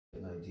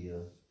idea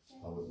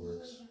how it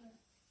works.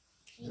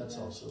 That's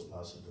also a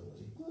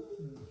possibility.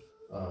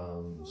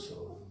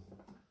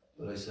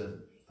 But I said,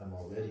 I'm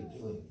already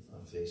doing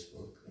on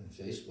Facebook, and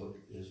Facebook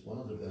is one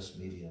of the best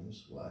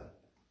mediums. Why?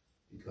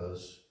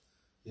 Because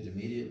it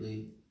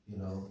immediately,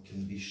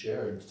 can be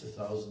shared to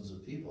thousands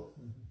of people.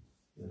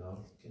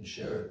 Can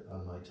share it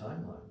on my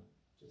timeline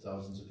to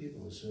thousands of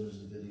people as soon as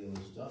the video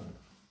is done,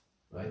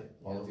 right?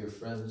 All of your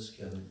friends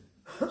can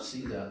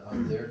see that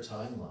on their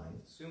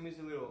timeline. Zoom is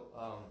a little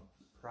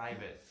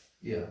private.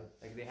 Yeah.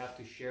 Like they have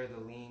to share the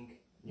link.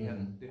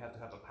 They have to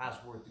have a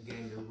password to get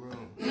in the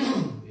room.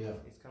 Yeah.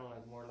 It's kind of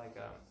like more like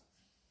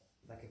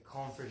a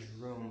conference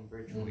room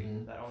virtually,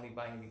 that only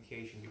by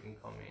invitation you can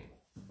come in.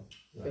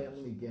 Right.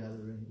 Family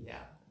gathering.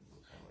 Yeah.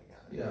 Family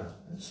gathering. Yeah.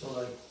 And so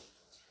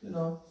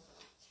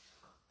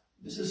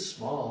this is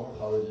small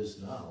how it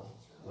is now,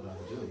 what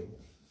I'm doing.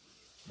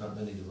 Not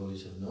many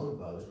devotees have known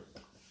about it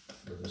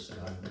for this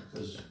time,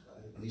 because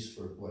at least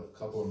for a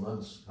couple of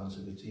months,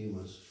 Hansagati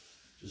was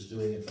just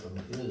doing it from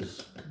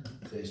his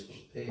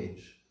Facebook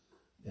page,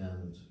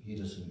 and he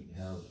doesn't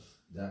have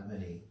that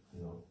many,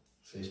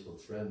 Facebook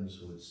friends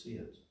who would see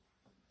it.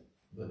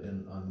 But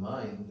on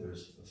mine,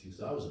 there's a few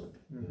thousand,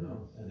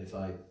 and if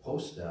I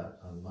post that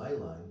on my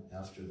line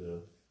after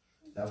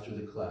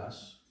the class,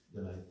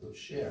 then I put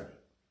share,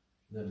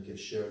 and then it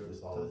gets shared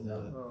with all of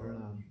them.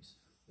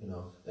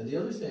 And the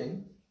other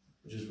thing,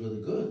 which is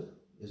really good,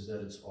 is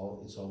that it's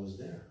always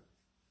there.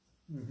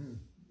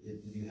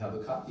 You have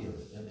a copy of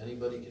it, and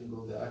anybody can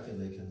go back and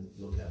they can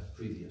look at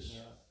previous.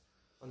 Yeah.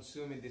 On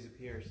Zoom it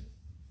disappears.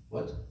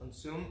 What? On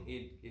Zoom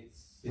it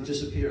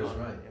disappears, gone,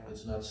 right? Yeah.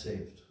 It's not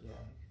saved.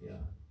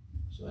 Yeah.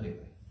 So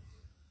anyway.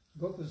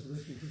 Bhakta's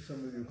listening to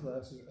some of your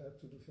classes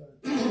after the fact.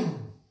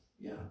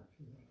 Yeah.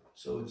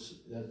 So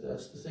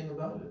that's the thing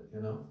about it,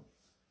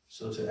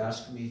 So to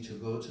ask me to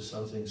go to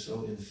something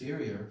so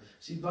inferior,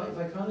 see,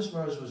 Vaikanas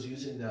Maharaj was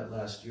using that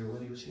last year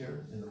when he was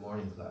here in the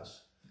morning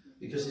class,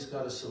 because he's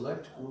got a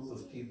select group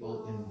of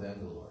people in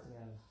Bangalore,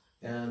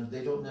 and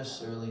they don't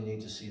necessarily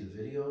need to see the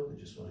video; they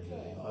just want to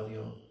hear the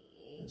audio.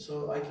 And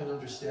so I can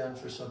understand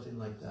for something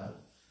like that.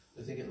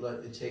 I think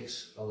it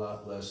takes a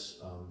lot less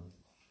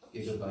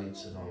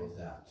gigabytes and all of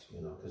that,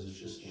 because it's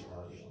just the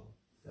audio,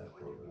 that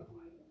program.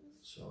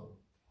 So,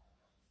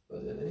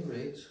 but at any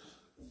rate,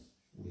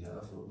 we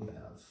have what we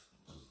have.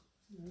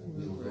 And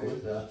we'll go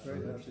with that.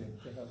 Very happy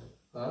to have it.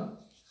 Huh?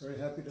 Very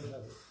happy to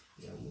have it.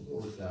 Yeah, we'll go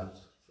with that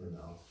for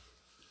now.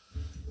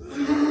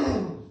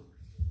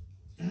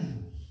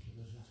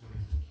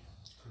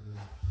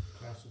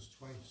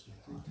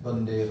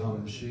 Vandeham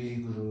Shri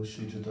Guru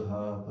Shri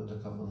Jutaha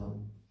Padakamalam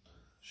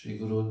Shri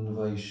Gurun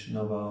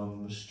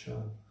Vaishnavamscha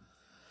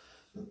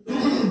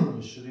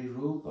Shri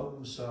Rupam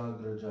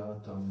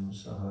Sagrajatam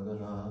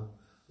Sahagana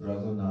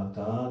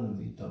Raghunathan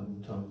Vitam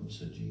Tam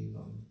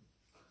Sajivam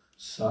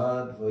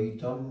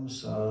Sadvaitam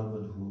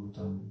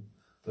Savadhutam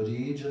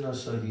Parijana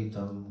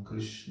Sahitam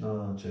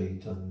Krishna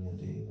Chaitanya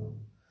Devam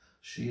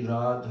Shri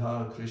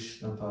Radha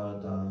Krishna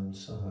Padan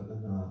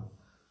Sahagana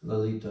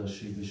Lalita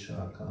Shri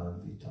Vishakhan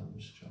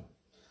Vitamscha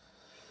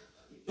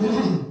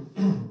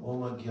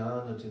Om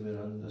Jnana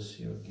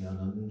Timirandasya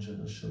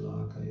Jnananjana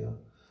Shalakaya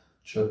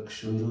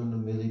Chakshurun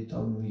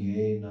Militam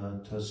Yena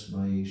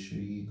Tasmai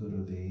Shri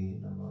Gurave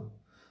Namah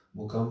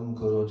Mukam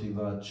Karoti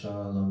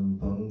Vachalam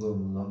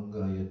Pangam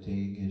Langayate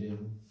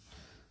Girim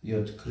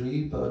Yat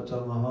Kripa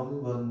Tamaham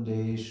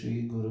Vande Shri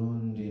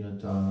Gurun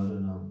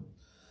Dinataranam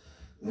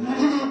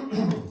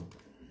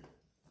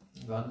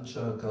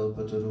Vancha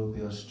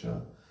Kalpatarubhyascha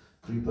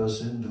Kripa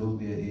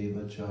Sindhubhya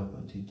Eva Cha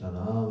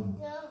Patitanam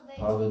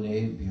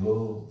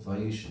Pavanebhyo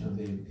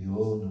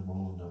Vaishnavebhyo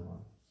Namo Namah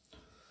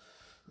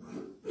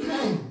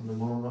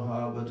Namo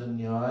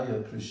Mahabhadanyaya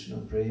Krishna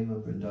Prema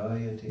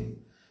Pradayate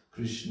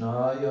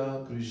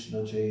Krishnaya Krishna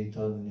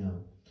Chaitanya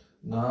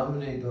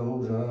Namne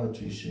Gaura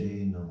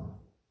Trishe Namah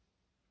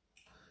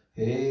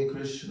He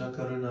Krishna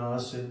Karuna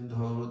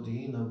Sindho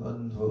Dina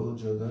Bandho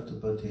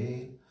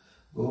Jagatpate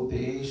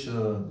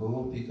Gopesha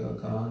Gopika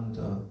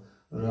Kanta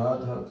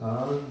Radha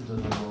Kanta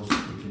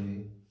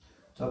Namostute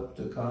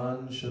Tapta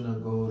Kanchana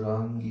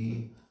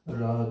Gaurangi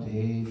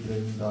Radhe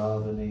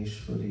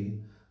Vrindavaneshwari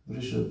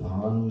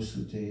Vrishabhanu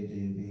Sute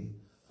Devi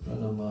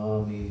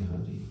Pranamami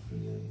Hari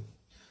Priyai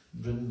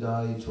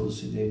Vrindai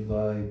Tulsi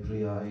Devai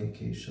Priyai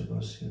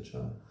Keshavasya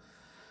Cha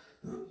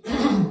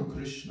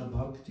Krishna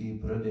Bhakti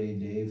Prade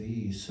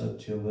Devi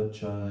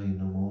Satyavachai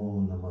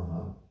Namo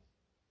Namaha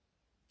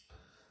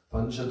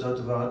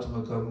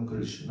Panchatattvatmakam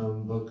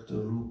Krishnam Bhakta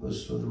Rupa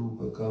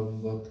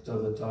Swarupakam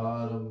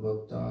Bhaktavataram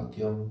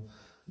Bhaktakyam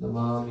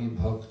Namami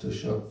Bhakta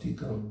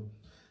Shaktikam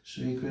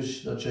Shri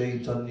Krishna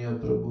Chaitanya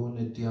Prabhu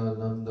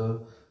Nityananda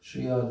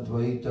Shri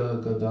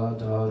Advaita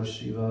Gadadhar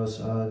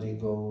Shivasadi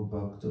Gaur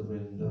Bhakta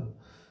Vrinda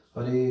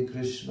Hare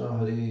Krishna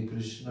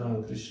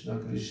Krishna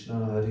Krishna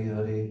Hare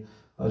Hare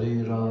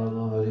Hare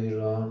Rama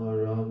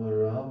Rama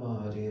Rama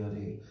Hare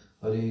Hare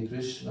Hare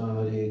Krishna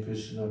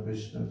Krishna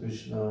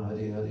Krishna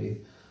Hare Hare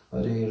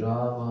Hare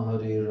Rama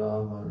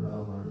Rama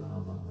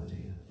Rama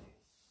Hare Hare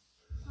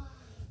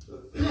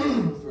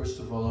First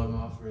of all, I'm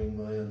offering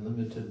my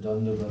unlimited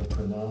Dandavat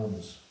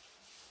pranams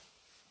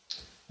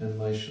and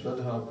my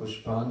Shraddha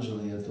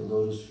Pushpanjali at the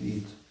lotus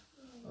feet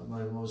of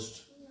my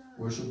most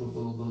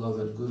worshipable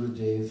beloved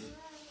Gurudev,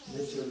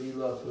 Nitya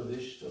Lila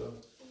Pravishta,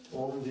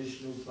 Om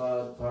Vishnu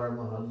Pad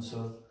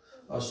Paramahansa,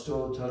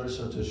 Asto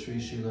Tarasata Sri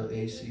Srila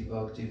A.C.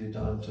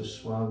 Bhaktivedanta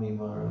Swami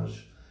Maharaj,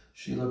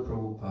 Srila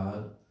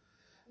Prabhupada,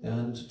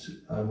 and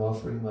I'm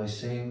offering my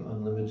same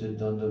unlimited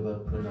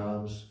Dandavat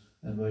pranams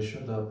and my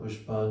Shraddha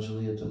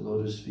Pushpanjali at the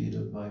lotus feet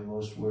of my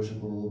most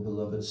worshipable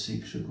beloved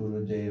Siksha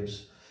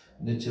Gurudevs,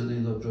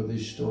 Nityalila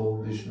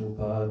Pravishto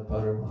Vishnupad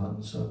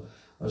Paramahansa,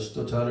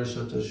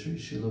 Astotarasata Sri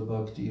Srila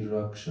Bhakti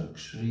Rakshak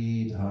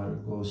Sri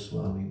Dhar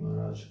Goswami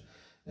Maharaj,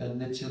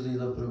 and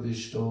Nityalila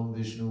Pravishto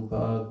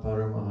Vishnupad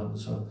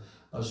Paramahansa,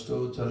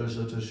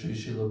 Astotarasata Sri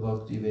Srila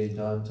Bhakti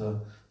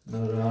Vedanta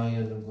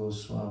Narayan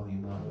Goswami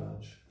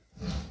Maharaj.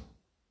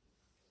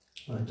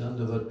 My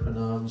Dandavat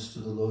pranams to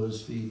the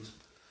lotus feet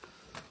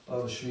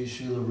of Sri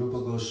Srila Rupa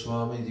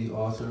Goswami, the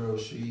author of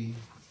Sri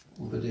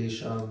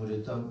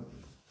Upadeshamritam,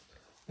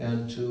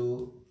 and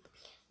to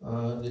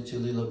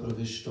Nityalila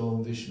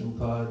Pravishtom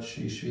Vishnupad,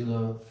 Sri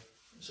Srila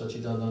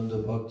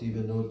Sachidananda Bhakti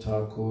Vinod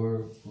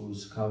Thakur,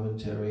 whose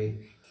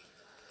commentary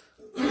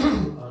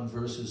on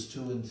verses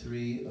 2 and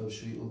 3 of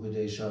Sri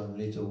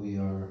Upadeshamrita we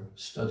are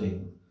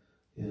studying,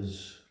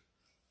 is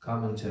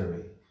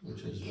commentary,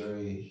 which is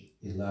very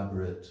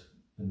elaborate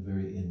and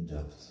very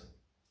in-depth.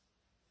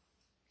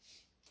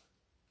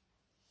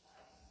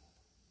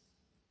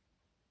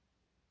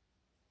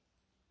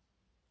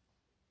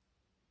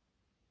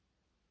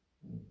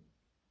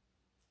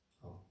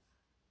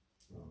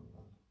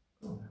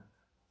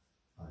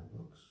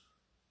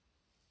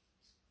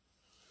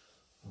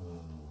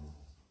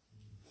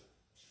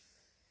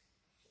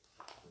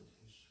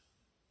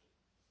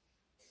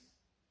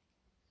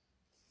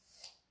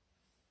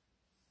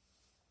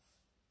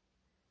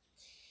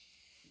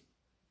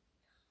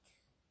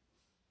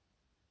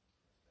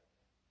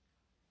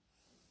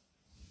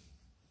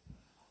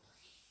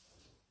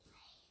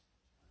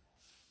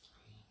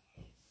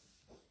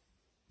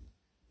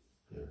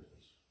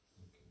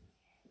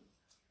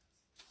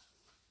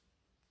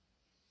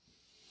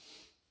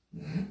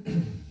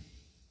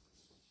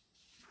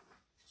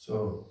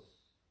 So,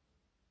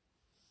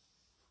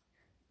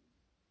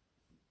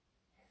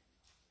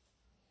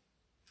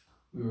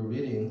 we were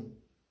reading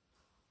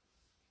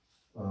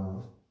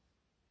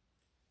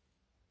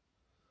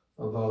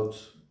about,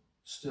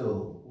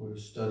 still, we're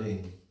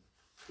studying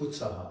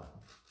Utsaha.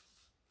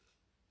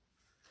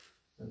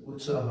 And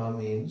Utsaha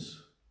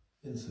means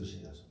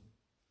enthusiasm.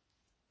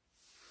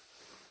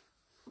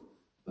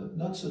 But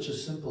not such a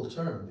simple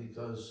term,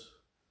 because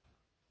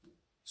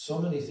so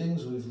many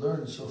things we've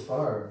learned so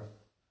far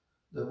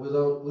that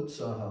without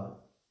Utsaha,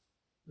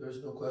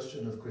 there's no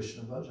question of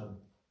Krishna bhajan.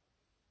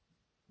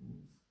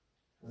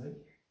 Right?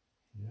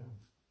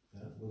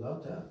 Yeah.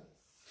 Without that,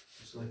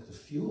 it's like the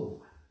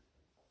fuel.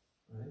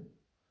 Right?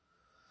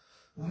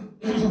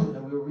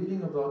 And we were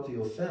reading about the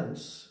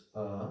offense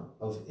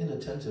of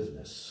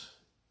inattentiveness.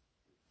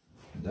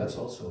 And that's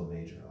also a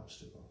major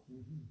obstacle.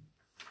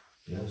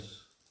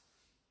 Yes.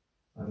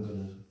 I'm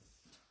going to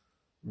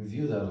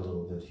review that a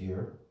little bit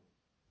here.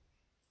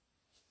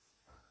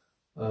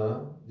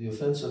 The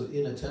offense of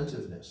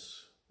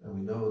inattentiveness, and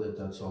we know that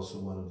that's also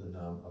one of the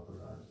nam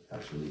aparadhas.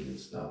 Actually,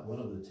 it's not one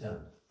of the 10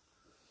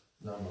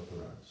 nam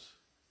aparadhas.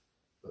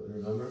 But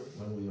remember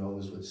when we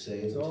always would say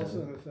it's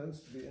also an offense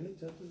to be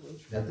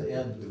inattentive? At the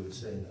end we would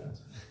say that.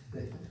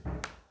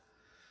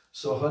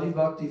 So Hari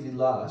Bhakti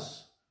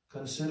Vilas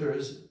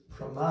considers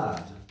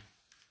pramad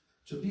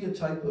to be a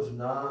type of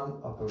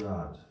nam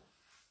aparadh.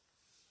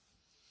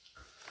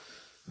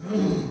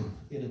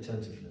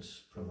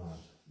 Inattentiveness, pramad.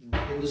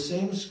 In the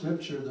same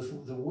scripture,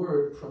 the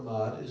word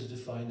pramad is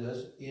defined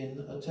as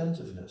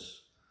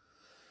inattentiveness.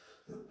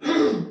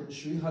 In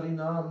Sri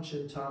Harinam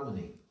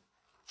Chintamani,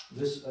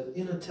 this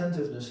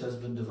inattentiveness has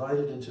been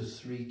divided into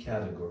 3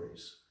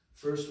 categories.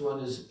 First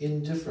one is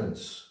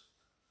indifference.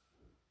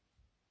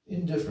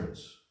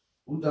 Indifference,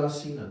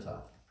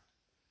 udasinata.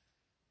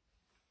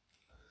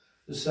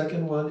 The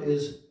second one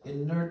is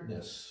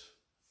inertness,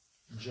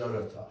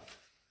 jarata.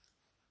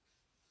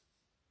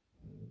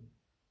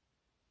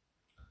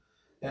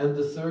 And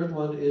the third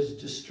one is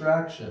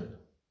distraction,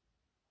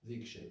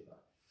 vikshepa.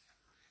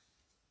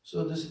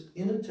 So this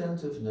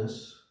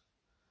inattentiveness,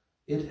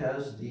 it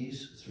has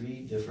these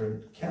 3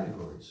 different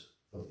categories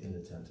of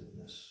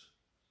inattentiveness.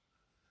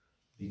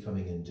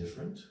 Becoming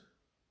indifferent,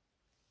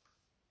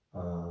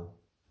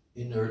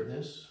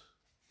 inertness,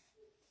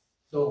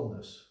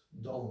 dullness,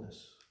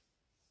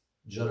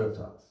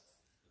 jarata,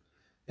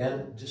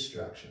 and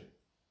distraction.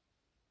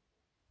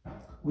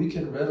 We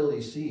can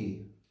readily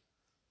see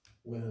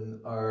when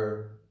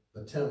our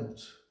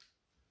attempt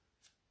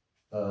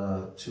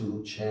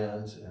to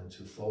chant and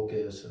to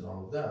focus and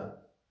all of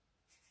that,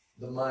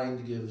 the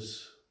mind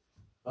gives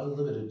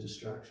unlimited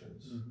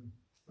distractions,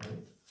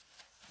 right?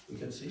 We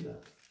can see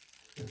that.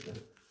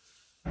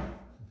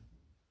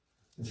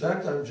 In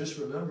fact, I'm just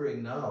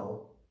remembering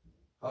now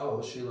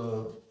how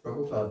Srila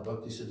Prabhupada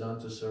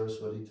Bhaktisiddhanta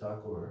Saraswati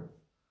Thakur,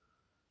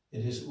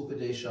 in his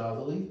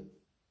Upadeshavali,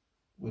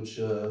 which,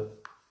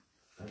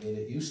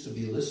 it used to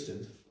be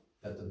listed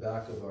at the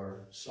back of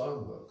our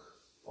songbook,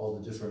 all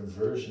the different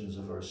versions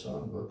of our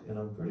songbook, and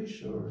I'm pretty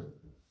sure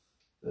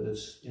that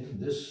it's in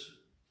this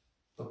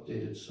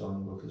updated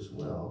songbook as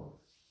well.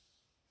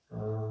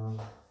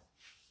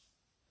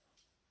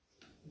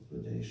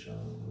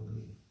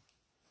 Upadeshavali.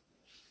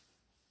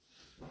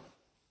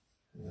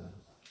 Yeah,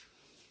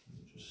 let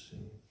me just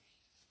see.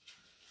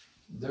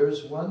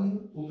 There's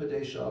one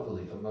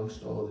Upadeshavali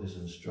amongst all of his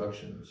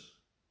instructions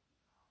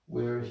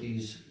where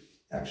he's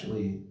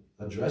actually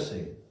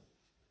addressing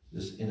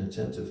this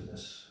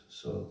inattentiveness.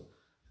 So,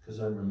 because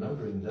I'm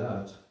remembering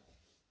that.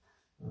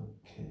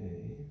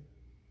 Okay.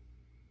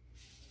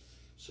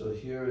 So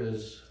here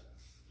is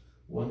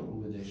one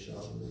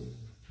Upadeshavali.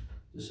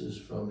 This is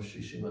from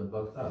Srimad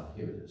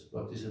Bhakti. Here it is.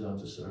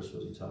 Bhaktisiddhanta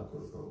Saraswati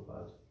Thakur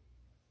Prabhupada.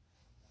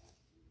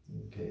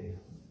 Okay,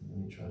 let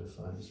me try to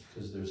find this,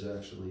 because there's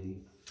actually,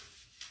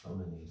 how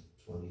many?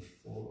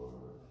 24?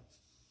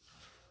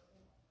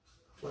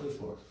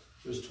 24.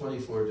 There's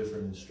 24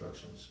 different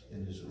instructions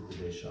in his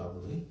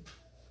Upadeshavali.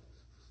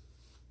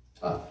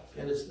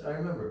 And I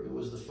remember, it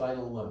was the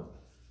final one,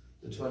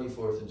 the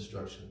 24th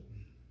instruction.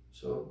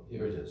 So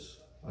here it is.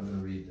 I'm going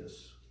to read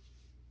this.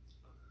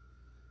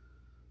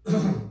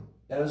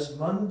 As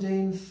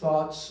mundane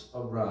thoughts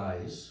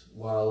arise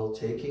while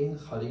taking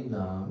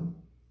Harinam,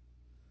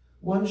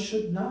 one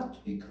should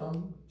not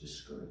become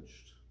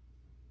discouraged.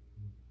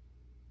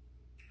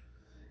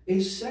 A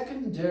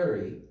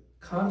secondary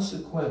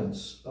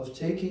consequence of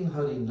taking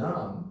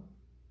Harinam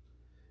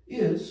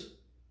is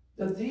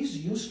that these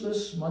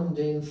useless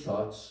mundane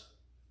thoughts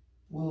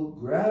will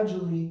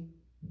gradually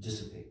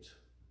dissipate.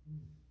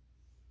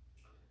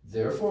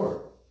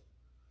 Therefore,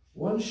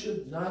 one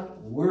should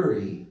not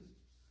worry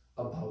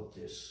about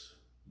this.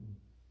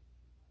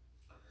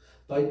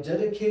 By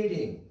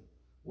dedicating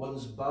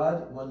one's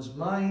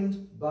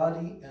mind,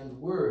 body, and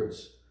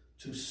words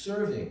to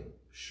serving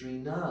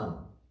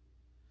Srinam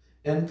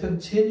and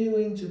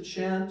continuing to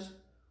chant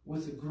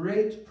with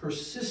great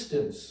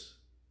persistence,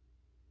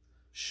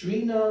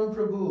 Srinam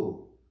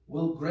Prabhu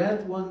will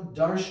grant one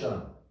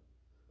darshan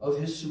of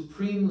his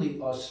supremely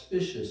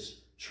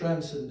auspicious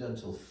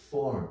transcendental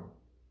form.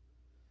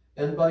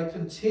 And by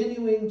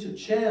continuing to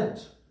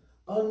chant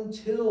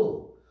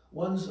until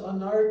one's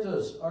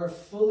anarthas are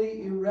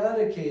fully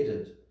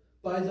eradicated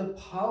by the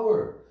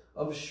power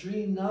of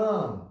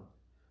Srinam,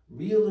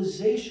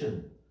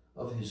 realization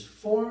of his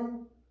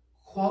form,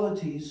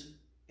 qualities,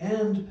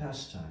 and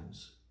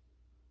pastimes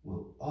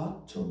will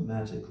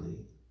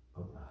automatically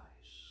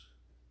arise.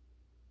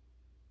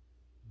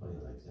 How do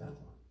you like that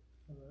one?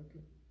 I like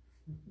it.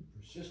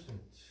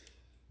 Persistent.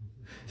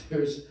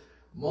 There's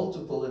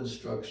multiple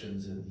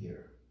instructions in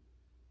here.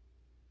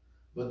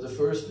 But the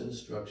first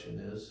instruction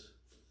is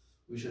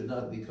we should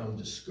not become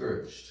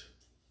discouraged,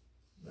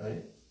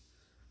 right?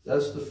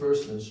 That's the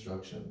first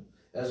instruction.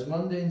 As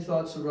mundane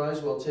thoughts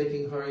arise while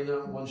taking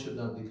Harinam, one should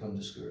not become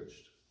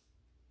discouraged.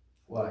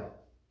 Why?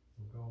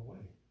 They'll go away.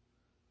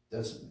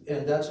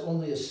 That's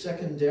only a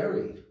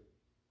secondary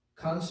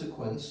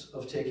consequence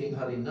of taking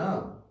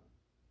Harinam,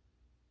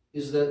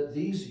 is that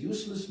these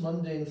useless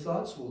mundane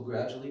thoughts will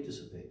gradually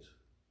dissipate.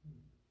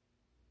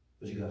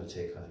 But you got to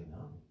take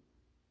Harinam.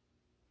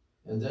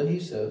 And then he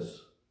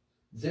says,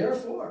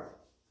 therefore,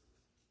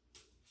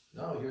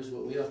 now here's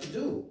what we have to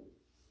do.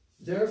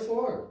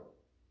 Therefore,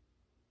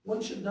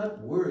 one should not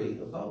worry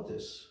about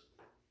this.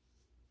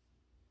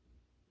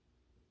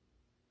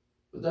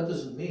 But that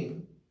doesn't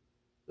mean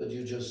that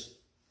you just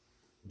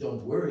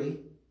don't worry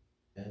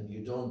and you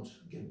don't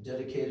get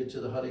dedicated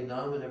to the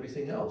Harinam and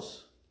everything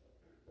else.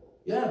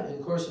 Yeah,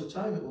 in course of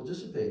time it will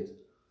dissipate.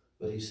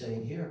 But he's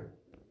saying here,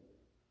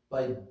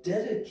 by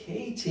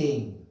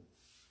dedicating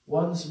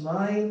one's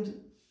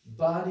mind,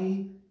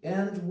 body,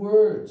 and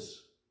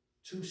words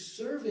to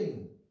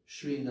serving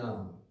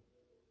Srinam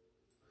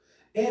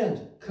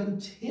and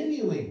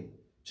continuing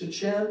to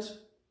chant,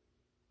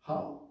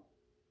 how?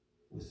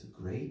 With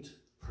great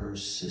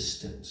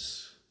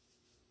persistence.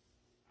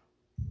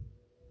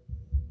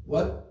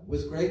 What?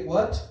 With great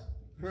what?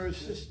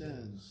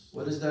 Persistence.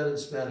 What is that in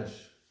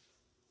Spanish?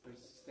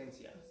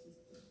 Persistencia.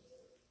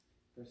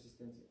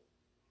 Persistencia.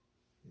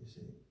 You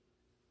see?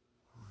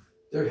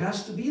 There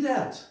has to be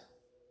that.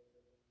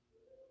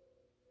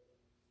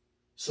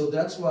 So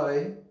that's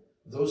why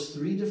those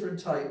three different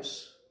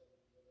types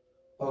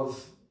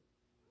of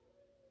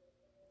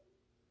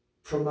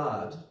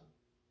pramad,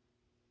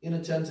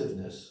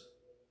 inattentiveness,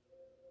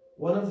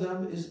 one of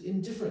them is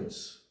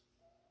indifference.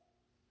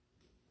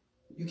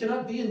 You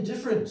cannot be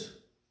indifferent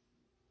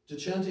to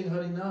chanting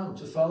Harinam,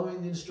 to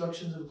following the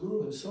instructions of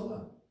Guru, and so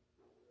on.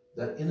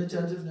 That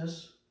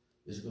inattentiveness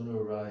is going to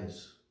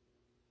arise.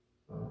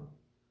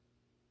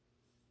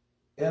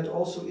 And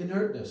also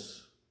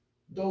inertness,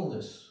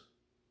 dullness,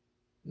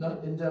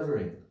 not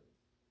endeavoring.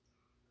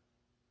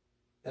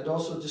 And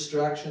also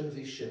distraction,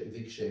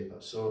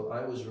 vikshepa. So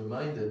I was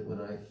reminded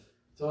when I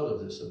thought of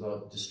this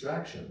about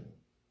distraction,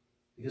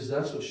 Because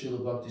that's what Srila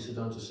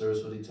Bhaktisiddhanta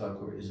Saraswati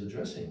Thakur is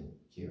addressing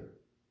here.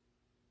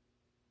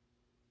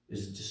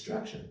 Is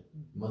distraction.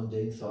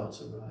 Mundane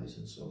thoughts arise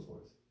and so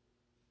forth.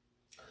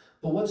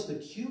 But what's the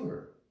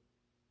cure?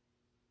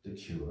 The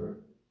cure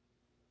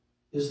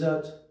is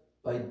that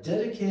by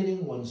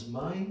dedicating one's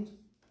mind,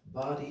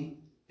 body,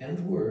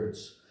 and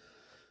words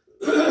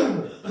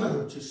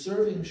to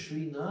serving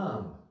Sri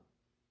Nam,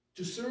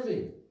 to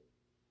serving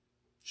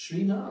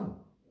Sri Nam,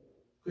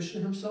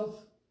 Krishna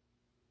himself,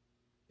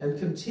 and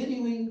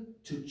continuing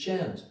to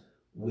chant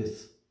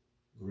with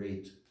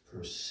great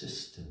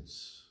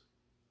persistence.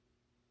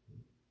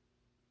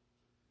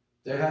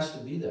 There has to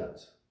be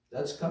that.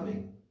 That's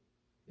coming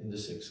in the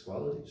 6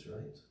 qualities,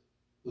 right?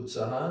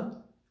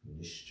 Utsahan,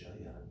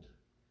 Nishchayan,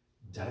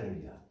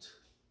 Dhairyat.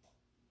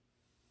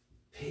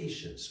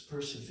 Patience,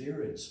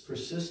 perseverance,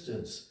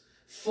 persistence,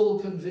 full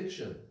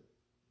conviction.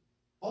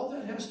 All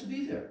that has to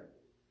be there.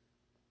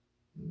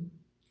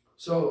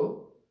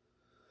 So,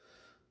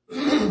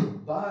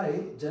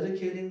 by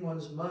dedicating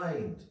one's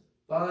mind,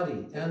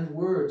 body, and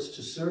words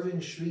to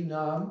serving Sri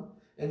Nam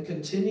and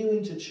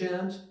continuing to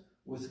chant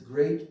with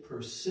great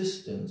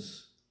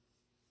persistence,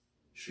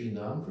 Sri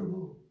Nam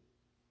Prabhu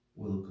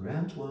will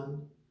grant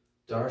one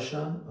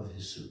darshan of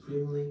his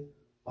supremely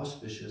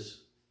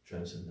auspicious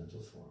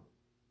transcendental form.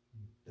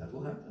 That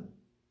will happen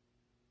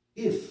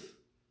if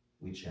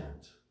we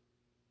chant,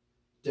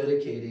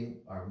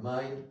 dedicating our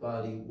mind,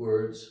 body,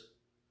 words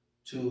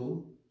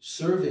to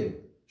serving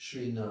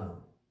Sri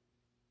Nam.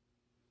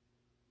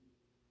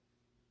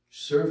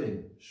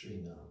 Serving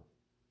Sri Nam.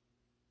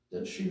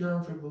 Then Sri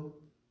Nam Prabhu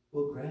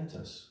will grant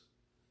us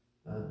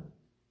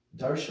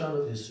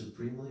darshan of his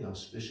supremely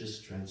auspicious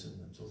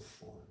transcendental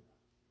form.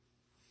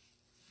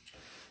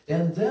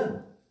 And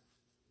then,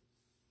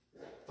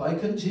 by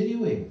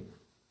continuing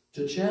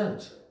to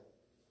chant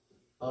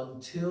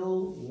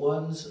until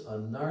one's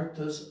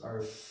anarthas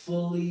are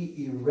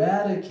fully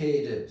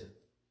eradicated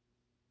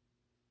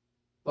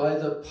by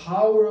the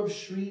power of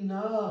Sri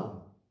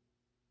Nam,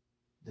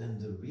 then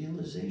the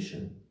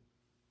realization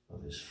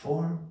of his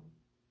form,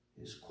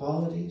 his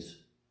qualities,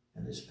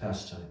 and his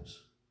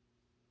pastimes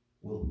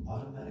will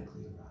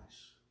automatically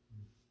arise.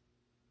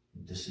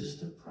 This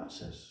is the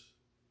process,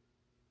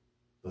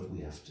 but we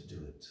have to do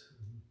it.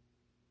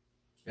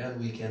 And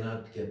we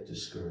cannot get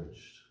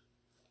discouraged.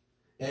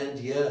 And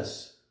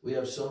yes, we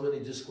have so many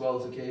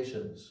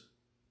disqualifications,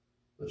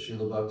 but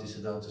Srila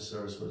Bhaktisiddhanta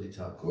Saraswati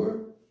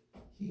Thakur,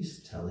 he's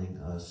telling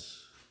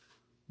us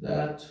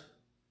that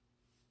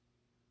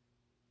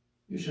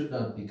you should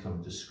not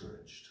become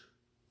discouraged,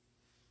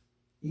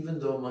 even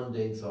though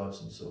mundane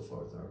thoughts and so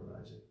forth are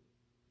arising.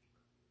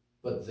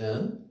 But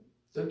then,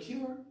 the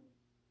cure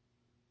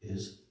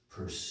is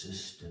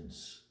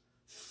persistence,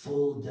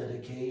 full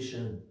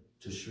dedication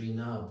to Sri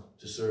Nam,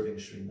 to serving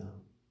Sri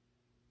Nam.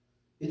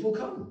 It will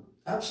come,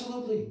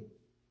 absolutely.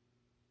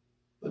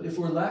 But if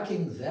we're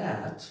lacking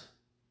that,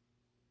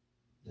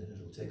 then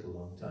it'll take a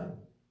long time.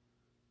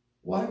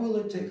 Why will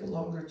it take a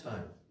longer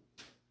time?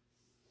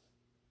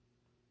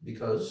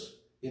 Because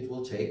it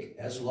will take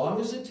as long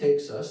as it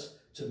takes us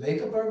to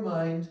make up our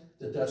mind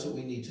that that's what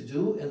we need to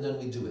do, and then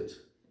we do it.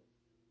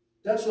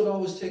 That's what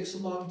always takes a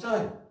long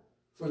time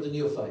for the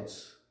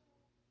neophytes.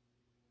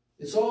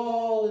 It's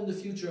all in the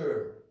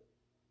future.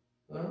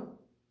 Huh?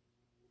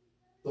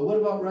 But what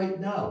about right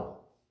now?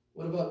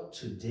 What about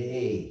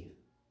today?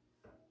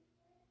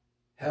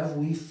 Have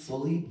we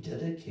fully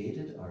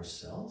dedicated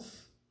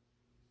ourselves?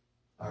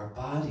 Our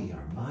body,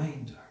 our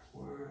mind,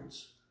 our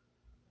words,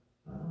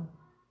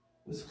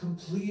 with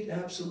complete,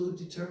 absolute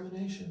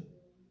determination.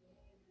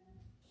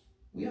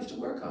 We have to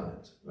work on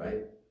it,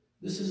 right?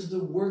 This is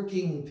the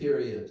working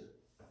period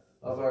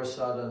of our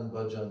sadhan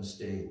bhajan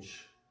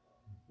stage.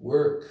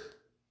 Work.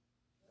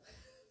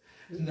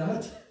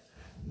 Not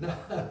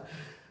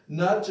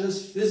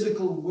just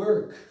physical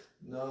work.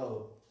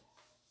 No.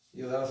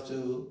 You have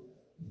to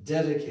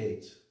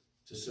dedicate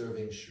to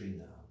serving Sri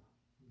Nam.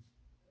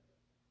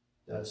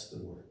 That's the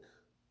work.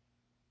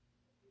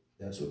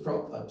 That's what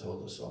Prabhupada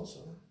told us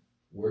also.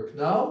 Work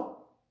now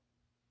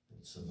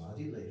and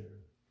samadhi later.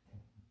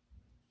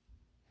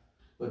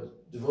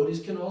 But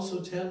devotees can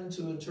also tend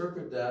to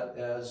interpret that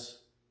as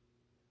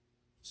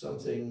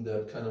something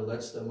that kind of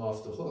lets them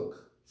off the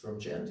hook from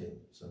chanting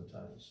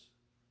sometimes.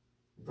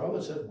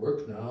 Prabhupada said,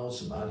 work now,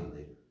 samadhi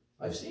later.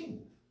 I've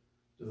seen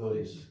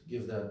devotees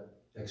give that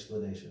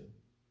explanation.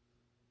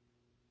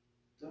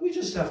 So we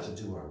just have to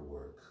do our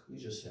work. We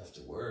just have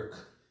to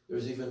work.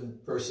 There's even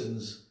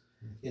persons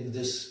in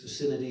this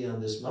vicinity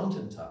on this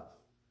mountaintop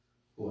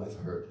who I've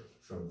heard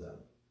from them.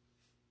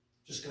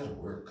 Just got to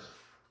work.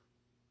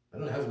 I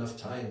don't have enough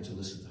time to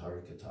listen to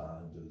Hari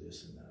Katha and do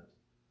this and that.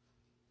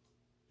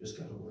 Just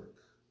got to work.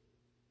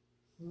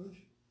 Raj?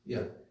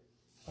 Yeah.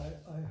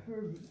 I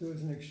heard there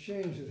was an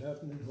exchange that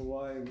happened in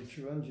Hawaii with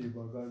Chiranjeev,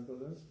 our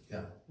godbrother.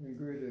 Yeah. In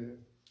Gurudev.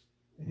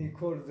 And he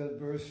quoted that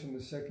verse from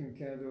the second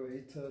canto,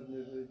 Etad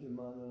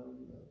Nivedamana,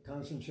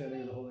 constant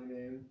chanting of the holy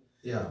name.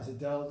 Yeah. It's a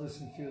doubtless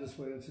and fearless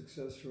way of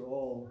success for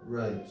all.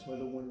 Right.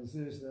 Whether one is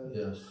this, that.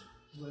 Yes.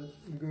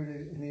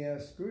 and he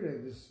asked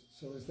Gurudev,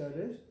 so is that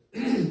it?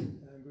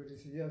 And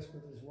Gurudev said, yes,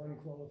 but there's one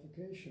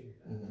qualification.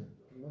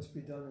 It must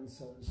be done in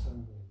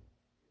satsanga.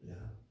 Yeah.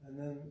 And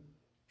then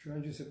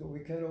Chiranjeev said, but we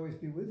can't always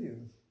be with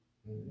you.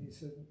 And he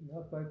said,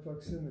 not by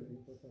proximity,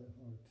 but by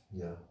heart.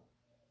 Yeah,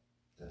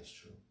 that's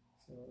true.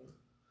 So,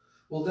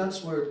 well,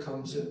 that's where it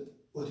comes in,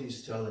 what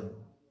he's telling,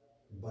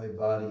 by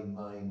body,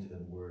 mind,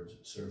 and word,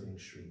 serving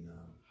Sri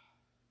Nam.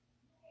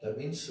 That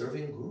means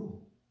serving Guru.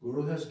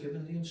 Guru has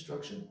given the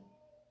instruction,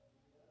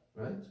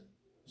 right?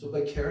 So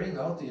by carrying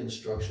out the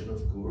instruction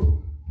of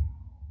Guru,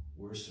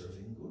 we're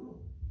serving Guru.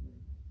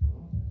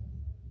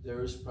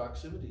 There is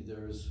proximity,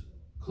 there is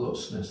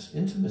closeness,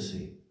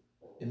 intimacy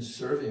in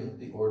serving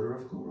the order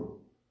of Guru.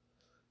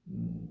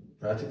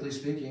 Practically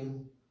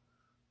speaking,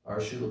 our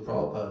Srila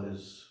Prabhupada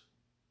is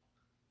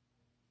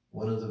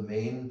one of the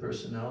main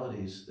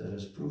personalities that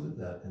has proven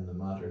that in the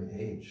modern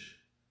age.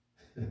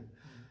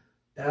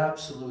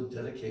 Absolute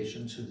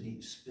dedication to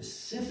the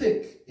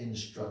specific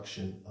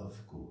instruction of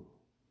Guru,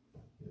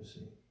 you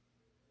see.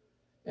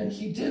 And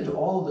he did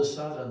all the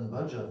sadhan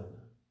bhajan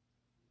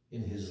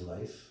in his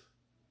life,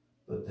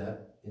 but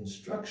that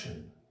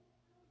instruction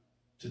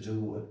to do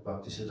what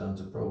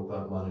Bhaktisiddhanta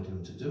Prabhupada wanted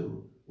him to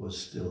do was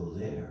still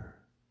there.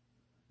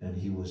 And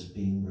he was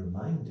being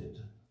reminded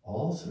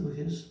all through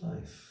his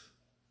life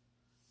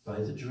by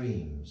the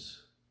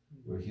dreams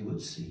where he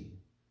would see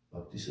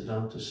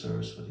Bhaktisiddhanta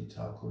Saraswati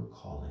Thakur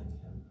calling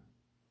him.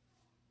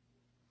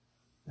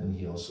 And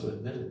he also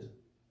admitted,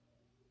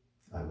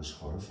 I was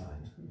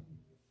horrified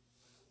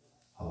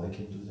how I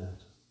can do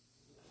that.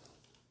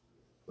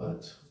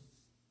 But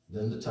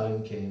then the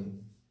time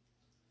came,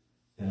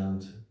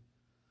 and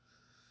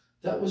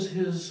that was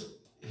his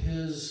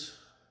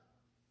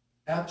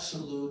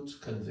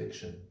absolute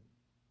conviction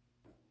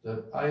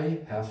that I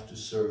have to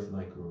serve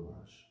my Guru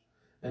Maharaj.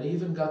 And he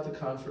even got the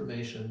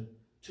confirmation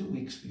 2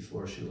 weeks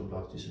before Srila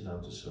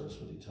Bhaktisiddhanta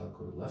Saraswati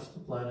Thakur left the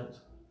planet.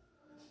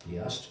 He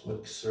asked,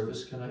 what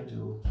service can I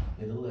do,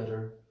 in a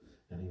letter,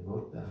 and he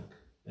wrote back,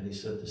 and he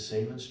said the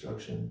same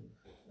instruction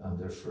on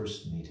their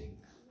first meeting.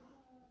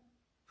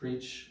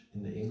 Preach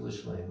in the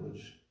English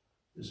language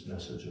this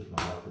message of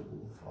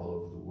Mahaprabhu all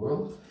over the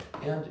world,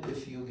 and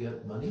if you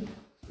get money,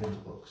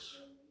 print books.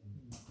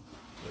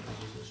 That was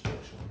his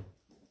instruction.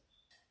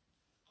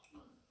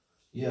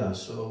 Yeah,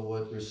 so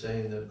what you're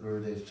saying that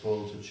Gurudev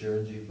told to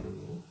Chiranjeev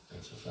Prabhu,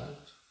 that's a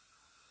fact.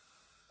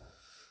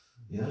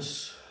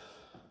 Yes,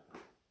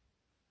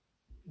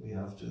 we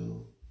have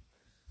to.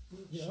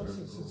 He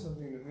also said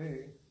something to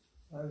me.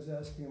 I was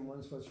asking him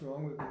once, what's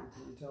wrong with me?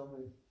 Can you tell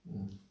me?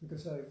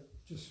 Because I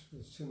just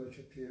was too much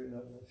up here,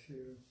 not enough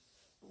here.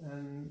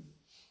 And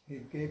he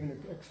gave an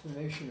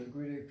explanation of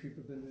Gurudev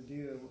Kripa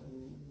Bindadiya,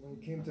 and when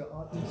he came to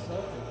Atma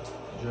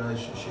Sata, Jai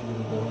Shashi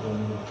Guru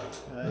Bhagwan,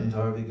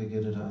 Gandharvika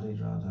Giridhari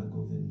Radha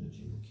Govinda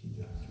Jiva Ki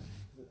Jai.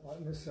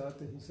 Atma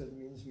Sata, he said,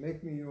 means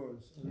make me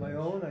yours. On my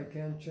own, I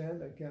can't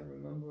chant, I can't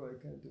remember,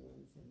 I can't do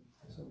anything.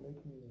 So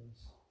make me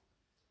yours.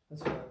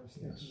 That's what I was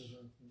thinking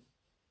about.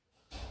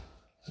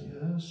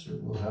 Yes,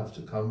 it will have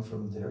to come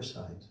from their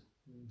side.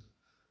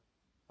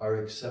 Our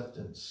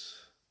acceptance,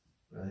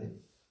 right?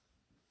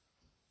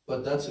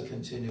 But that's a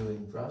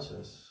continuing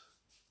process.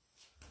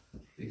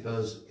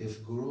 Because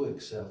if Guru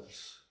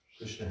accepts,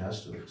 Krishna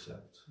has to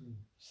accept.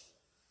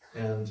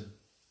 And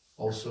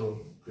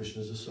also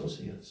Krishna's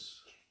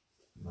associates,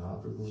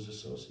 Mahaprabhu's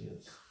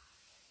associates.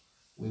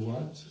 We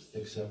want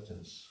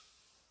acceptance.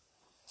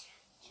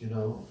 You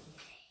know,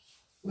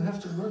 we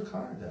have to work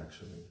hard,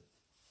 actually.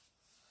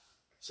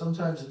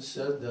 Sometimes it's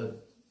said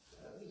that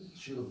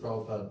Srila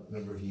Prabhupada,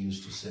 remember, he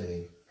used to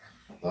say,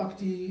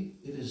 Bhakti,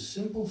 it is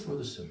simple for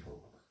the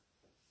simple.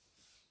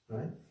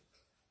 Right?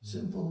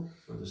 Simple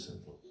for the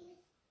simple.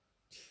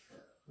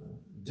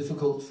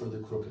 Difficult for the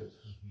crooked.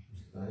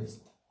 Right?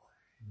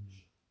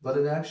 But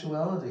in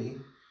actuality,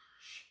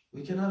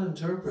 we cannot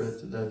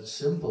interpret that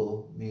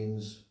simple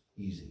means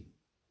easy.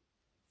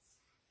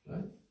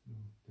 Right?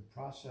 The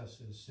process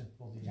is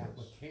simple, the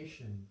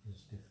application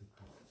is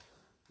difficult.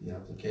 The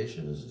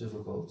application is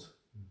difficult,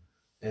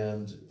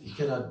 and you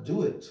cannot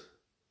do it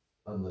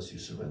unless you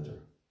surrender.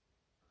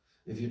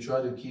 If you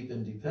try to keep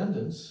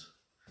independence,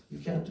 you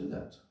can't do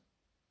that.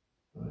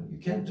 Right? You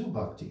can't do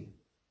bhakti.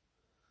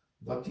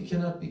 Bhakti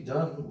cannot be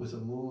done with a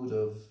mood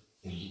of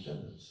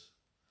independence.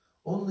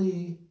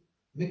 Only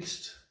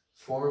mixed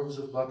forms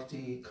of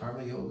bhakti,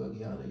 karma yoga,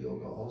 jnana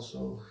yoga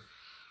also,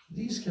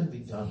 these can be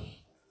done.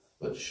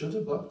 But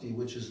Shuddha bhakti,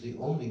 which is the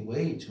only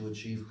way to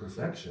achieve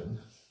perfection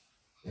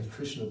in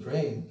Krishna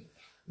praying,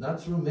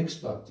 not through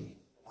mixed bhakti.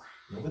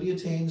 Nobody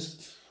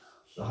attains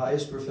the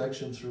highest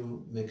perfection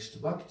through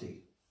mixed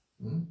bhakti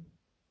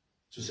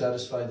to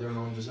satisfy their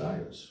own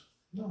desires.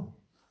 No.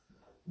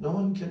 No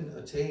one can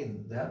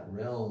attain that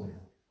realm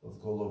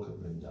of Goloka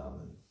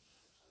Vrindavan.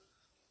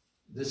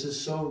 This is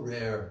so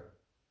rare.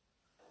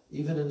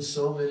 Even in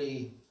so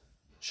many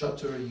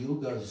Chatur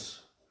Yugas,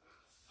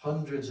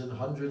 hundreds and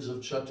hundreds of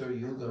Chatur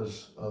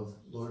Yugas of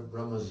Lord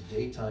Brahma's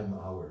daytime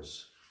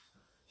hours,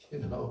 you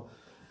know,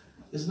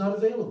 is not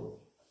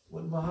available.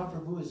 What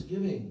Mahaprabhu is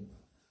giving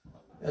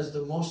as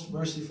the most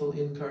merciful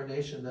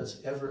incarnation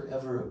that's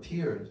ever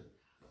appeared,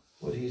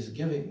 what he's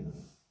giving,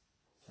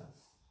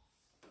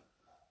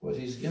 what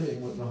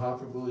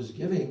Mahaprabhu is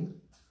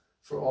giving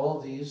for all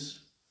these,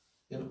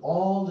 in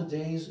all the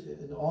days,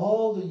 in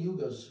all the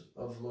yugas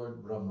of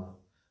Lord Brahma,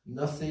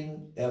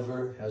 nothing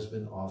ever has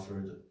been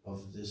offered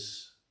of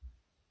this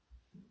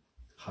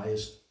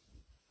highest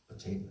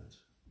attainment.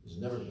 It's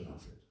never been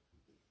offered.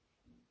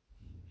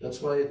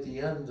 That's why at the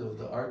end of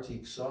the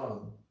Artik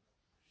song,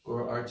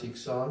 or Artik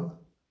song,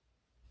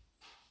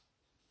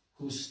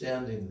 who's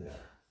standing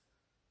there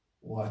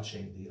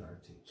watching the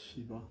Artik?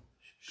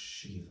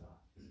 Shiva,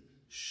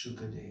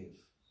 Shukadev,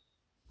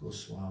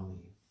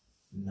 Goswami,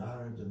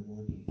 Narada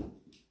Muni,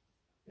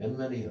 and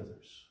many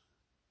others.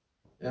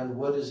 And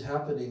what is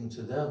happening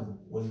to them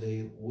when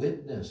they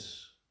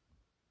witness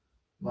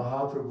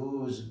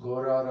Mahaprabhu's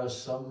Gaurara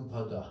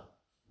Sampada?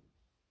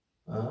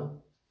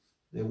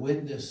 They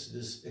witness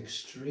this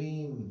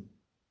extreme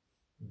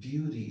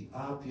beauty,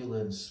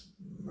 opulence,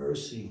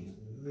 mercy,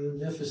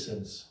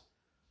 munificence.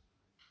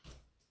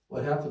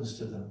 What happens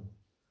to them?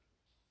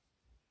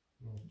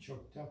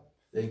 Choked up.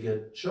 They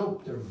get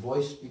choked. Their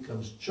voice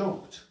becomes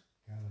choked.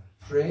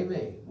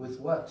 Preme, with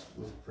what?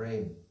 With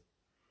prem.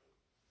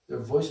 Their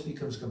voice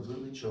becomes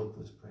completely choked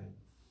with prem.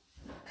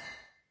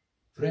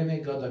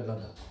 Preme gada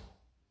gada.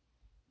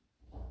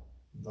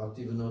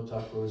 Bhaktivinoda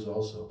Thakur is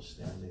also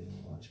standing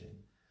and watching.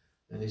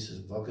 And he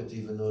says,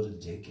 Bhaktivinoda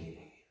deke.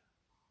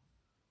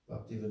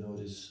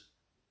 Bhaktivinoda is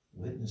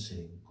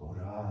witnessing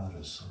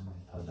Gaurara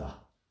Sampada,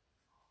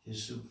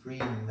 his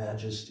supreme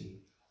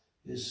majesty,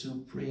 his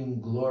supreme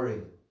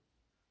glory,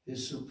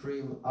 his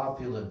supreme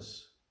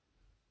opulence.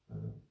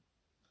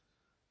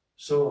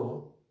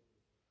 So,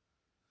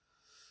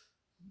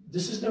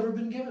 this has never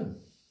been given.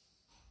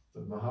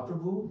 But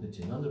Mahaprabhu,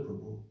 Nityananda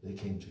Prabhu, they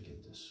came to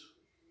give this.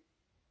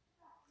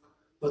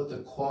 But the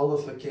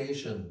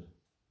qualification,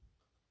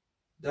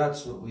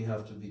 that's what we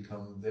have to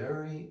become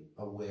very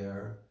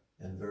aware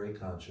and very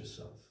conscious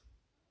of.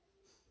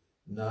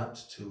 Not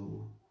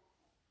to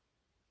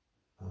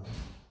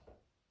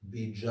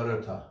be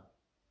jarata,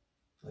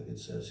 like it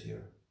says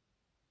here,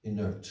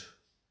 inert,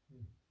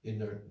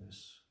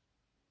 inertness.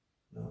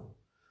 No,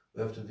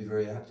 we have to be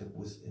very active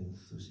with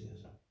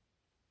enthusiasm.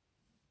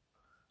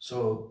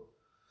 So,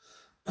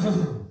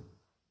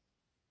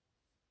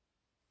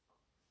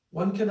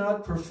 one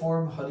cannot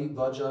perform Hari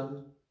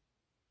Bhajan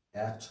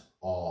at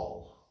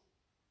all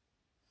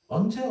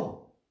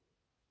until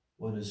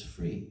one is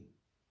free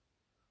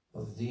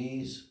of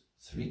these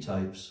three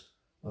types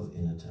of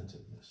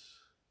inattentiveness.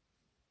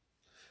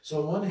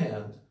 So on one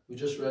hand, we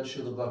just read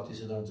Srila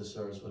Bhaktisiddhanta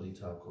Saraswati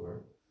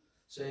Thakur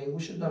saying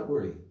we should not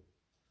worry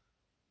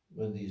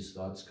when these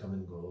thoughts come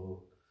and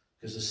go,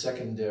 because the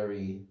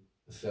secondary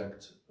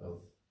effect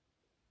of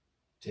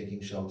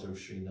taking shelter of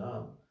Sri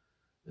Nam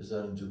is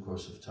that in due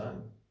course of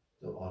time,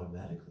 they'll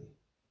automatically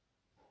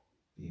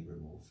be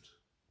removed,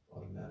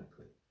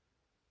 automatically.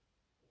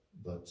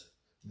 But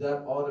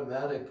that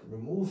automatic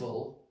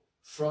removal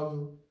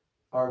from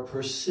our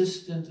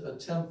persistent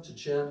attempt to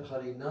chant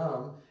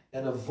Harinam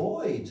and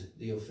avoid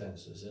the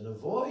offenses and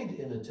avoid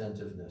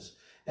inattentiveness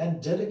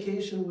and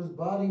dedication with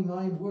body,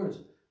 mind, words,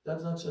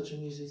 that's not such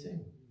an easy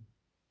thing.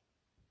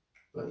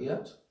 But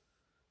yet,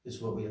 it's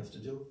what we have to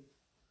do.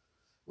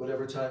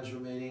 Whatever time's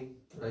remaining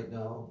right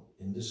now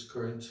in this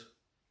current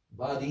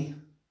body,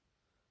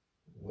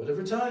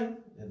 whatever time,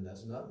 and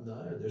that's not,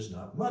 there's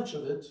not much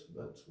of it,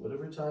 but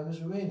whatever time is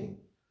remaining,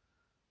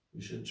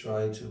 we should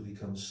try to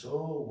become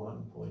so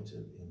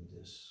one-pointed in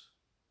this.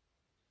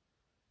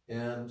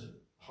 And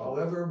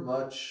however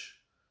much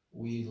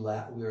we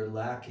are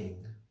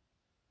lacking,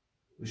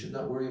 we should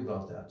not worry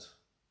about that.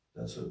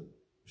 That's what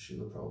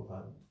Srila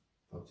Prabhupada,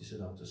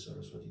 Bhaktisiddhanta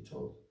Saraswati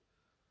told.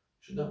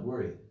 Should not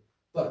worry.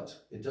 But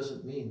it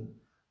doesn't mean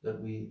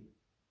that we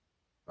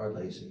are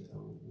lazy.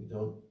 We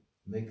don't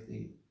make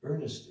the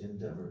earnest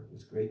endeavor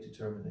with great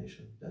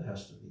determination. That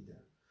has to be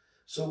there.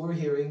 So we're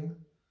hearing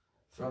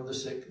from the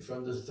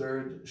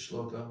third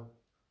shloka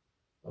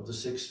of the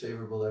 6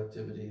 favorable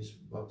activities.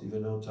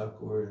 Bhaktivinoda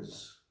Thakur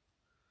is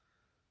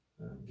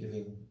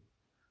giving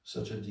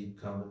such a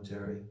deep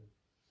commentary.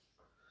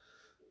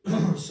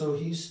 So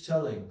he's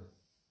telling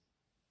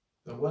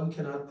that one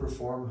cannot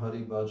perform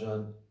Hari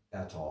Bhajan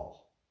at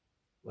all.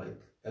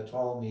 Like, at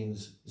all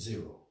means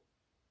 0.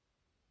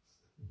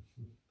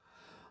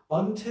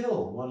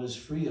 Until one is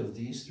free of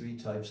these 3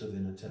 types of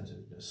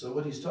inattentiveness. So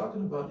what he's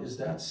talking about is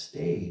that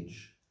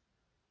stage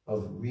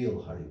of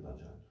real Hari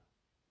Bhajan.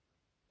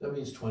 That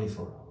means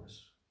 24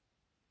 hours.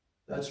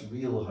 That's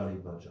real Hari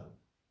Bhajan.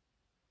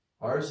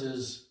 Ours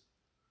is,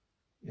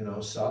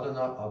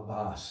 sadhana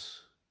abhas.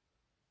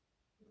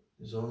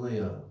 Is only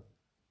a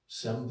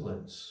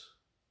semblance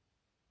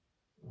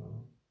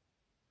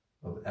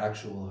of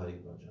actual Hari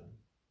Bhajan.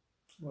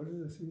 What are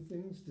the 3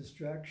 things?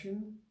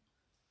 Distraction,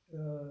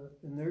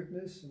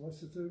 inertness, and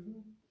what's the third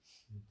one?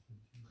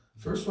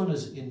 First one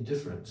is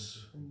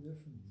indifference.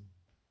 Indifference.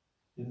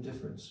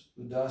 Indifference,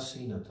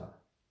 udasinata.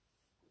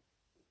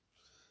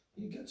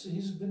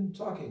 He's been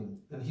talking,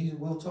 and he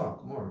will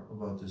talk more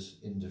about this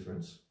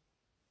indifference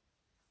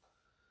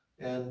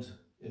and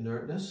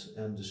inertness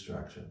and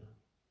distraction.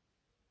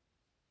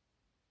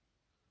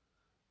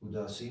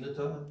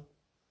 Udasinata,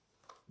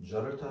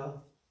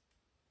 jarata,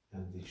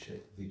 and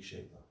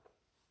vikshepa.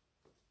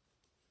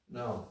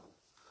 Now,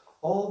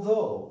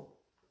 although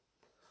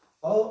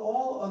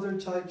all other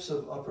types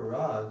of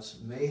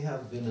aparads may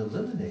have been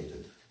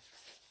eliminated,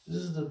 this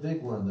is the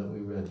big one that we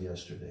read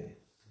yesterday.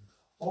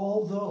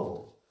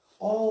 Although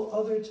all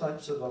other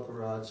types of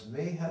aparads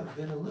may have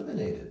been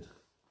eliminated,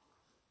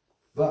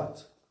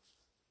 but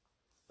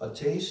a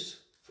taste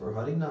for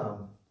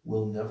Harinam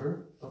will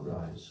never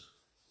arise.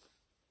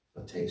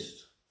 A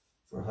taste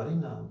for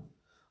Harinam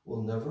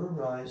will never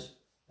arise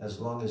as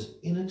long as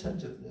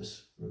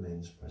inattentiveness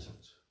remains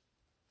present.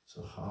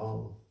 So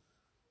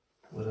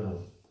what a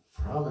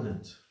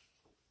prominent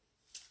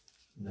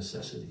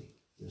necessity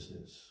this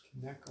is.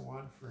 Can that go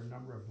on for a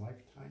number of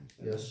lifetimes?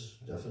 Yes,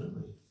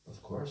 definitely,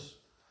 of course.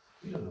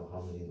 We don't know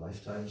how many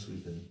lifetimes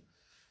we've been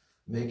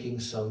making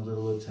some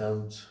little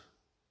attempt.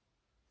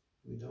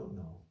 We don't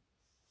know.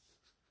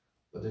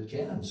 But it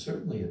can,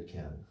 certainly it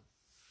can.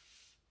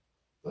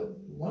 But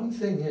one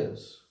thing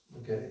is,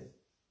 okay,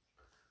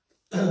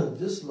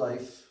 this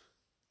life,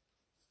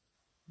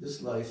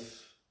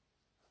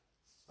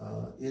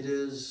 it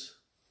is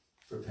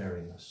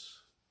preparing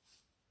us.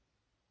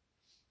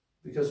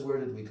 Because where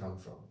did we come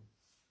from?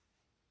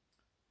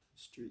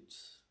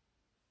 Streets.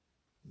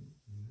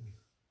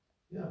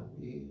 Yeah,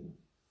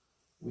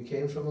 we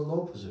came from a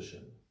low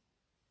position,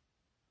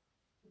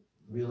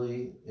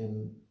 really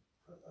in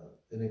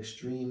an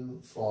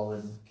extreme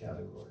fallen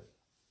category.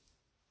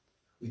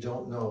 We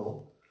don't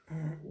know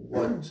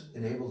what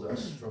enabled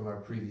us from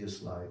our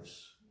previous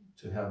lives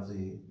to have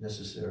the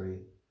necessary,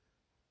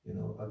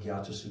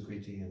 agyata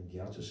sukriti and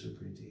gyata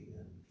sukriti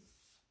and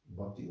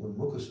bhakti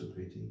unmukha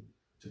sukriti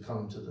to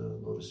come to the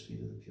lotus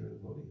feet of the pure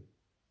devotee.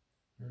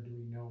 Nor do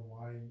we know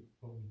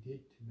what we did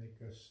to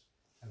make us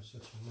have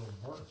such a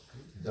low birth.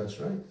 That's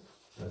right.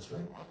 That's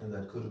right. And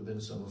that could have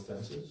been some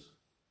offenses.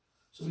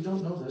 So we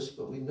don't know this,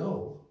 but we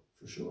know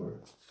for sure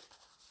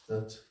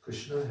that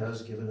Krishna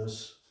has given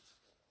us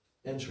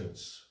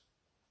entrance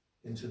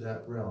into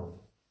that realm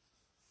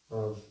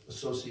of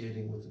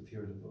associating with the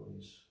pure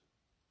devotees.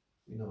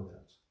 We know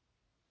that.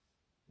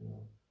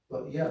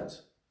 But yet,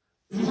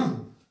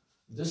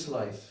 this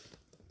life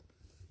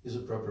is a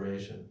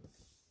preparation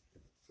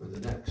for the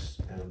next.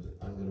 And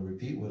I'm going to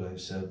repeat what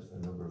I've said a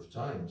number of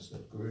times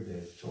that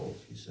Gurudev told.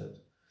 He said,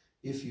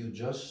 if you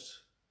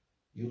just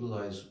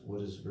utilize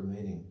what is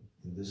remaining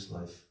in this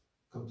life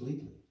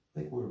completely,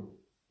 like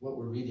what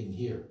we're reading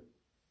here,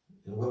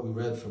 and what we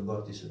read from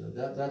Bhakti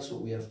Siddhanta, that's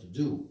what we have to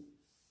do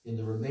in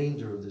the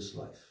remainder of this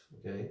life,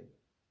 okay?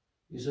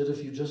 He said,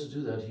 if you just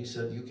do that, he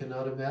said, you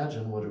cannot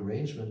imagine what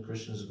arrangement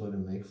Krishna is going to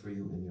make for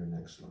you in your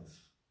next life.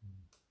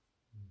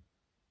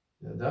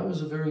 Yeah, that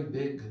was a very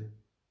big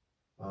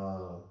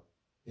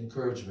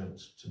encouragement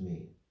to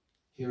me,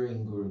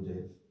 hearing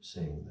Gurudev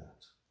saying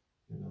that,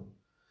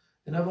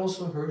 And I've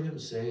also heard him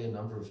say a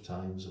number of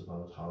times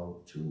about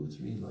how 2 or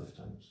 3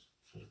 lifetimes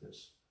like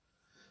this.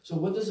 So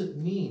what does it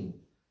mean?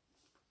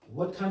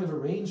 What kind of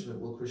arrangement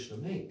will Krishna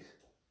make?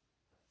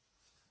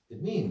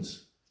 It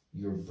means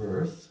your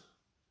birth,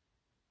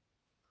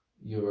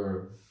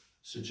 your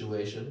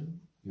situation,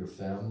 your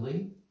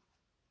family,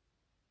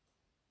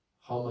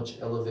 how much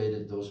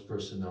elevated those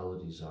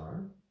personalities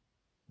are.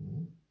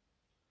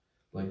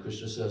 Like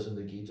Krishna says in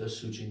the Gita,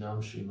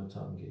 Suchinam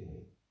Srimatam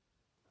Gehe,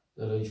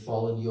 that a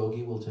fallen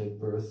yogi will take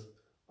birth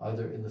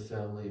either in the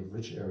family of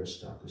rich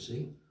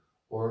aristocracy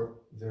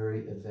or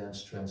very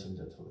advanced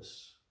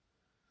transcendentalists.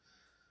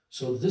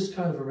 So this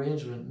kind of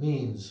arrangement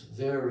means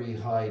very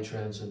high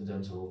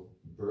transcendental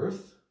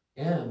birth,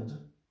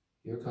 and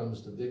here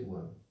comes the big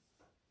one,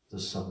 the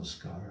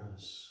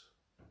samskaras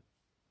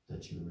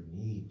that you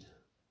need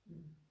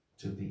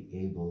to be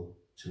able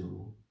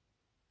to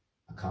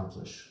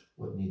accomplish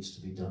what needs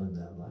to be done in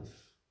that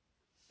life.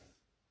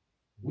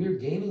 We're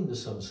gaining the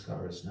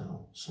samskaras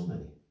now, so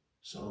many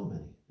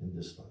in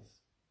this life.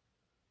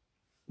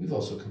 We've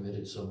also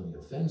committed so many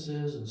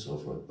offenses and so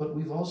forth, but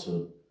we've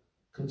also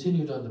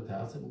continued on the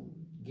path and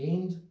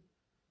gained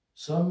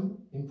some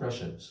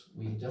impressions.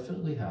 We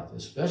definitely have,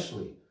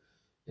 especially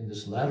in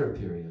this latter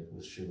period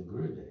with Srila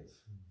Gurudev,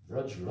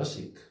 Braj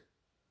Rasik,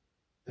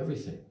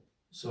 everything.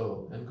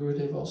 So, and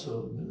Gurudev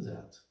also knew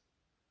that.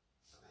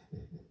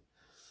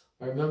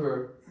 I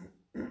remember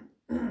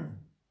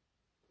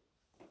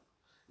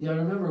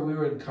we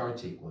were in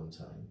Kartik one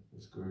time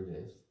with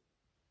Gurudev,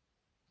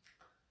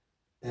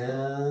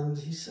 and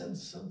he said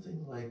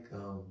something like,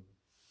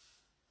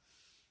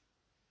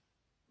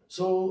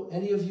 so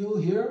any of you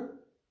here,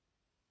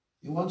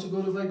 you want to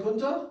go to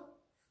Vaikuntha?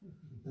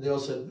 And they all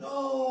said,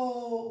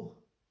 no.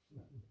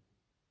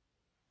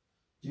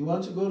 Do you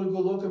want to go to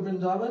Goloka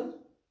Vrindavan?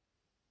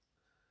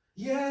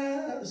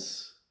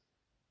 Yes.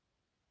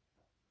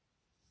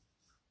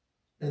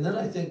 And then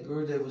I think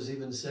Gurudev was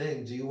even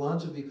saying, do you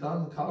want to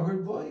become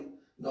cowherd boy?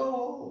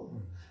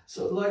 No.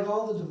 So like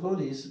all the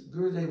devotees,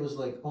 Gurudev was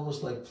like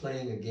almost like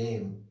playing a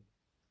game.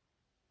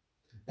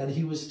 And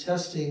he was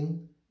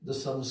testing the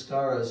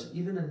samskaras,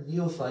 even in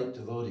neophyte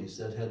devotees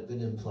that had been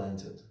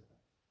implanted.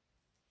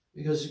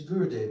 Because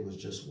Gurudev was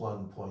just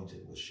one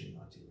pointed with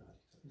Srimati Radhika.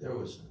 There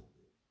was no,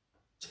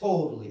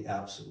 totally,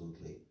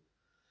 absolutely.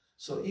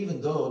 So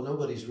even though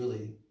nobody's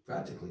really,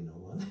 practically no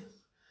one,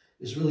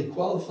 is really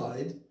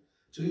qualified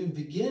to even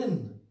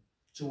begin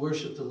to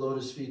worship the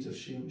lotus feet of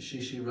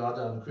Shri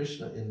Radha and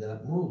Krishna in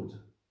that mood.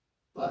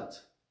 But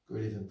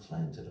Gurudev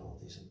implanted all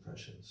these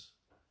impressions.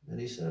 And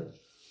he said,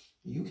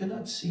 you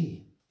cannot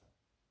see.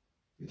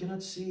 You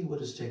cannot see what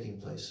is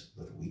taking place,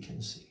 but we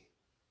can see.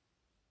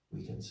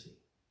 We can see.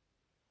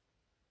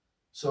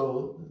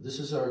 So this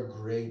is our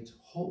great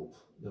hope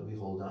that we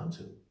hold on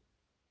to.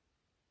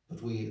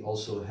 But we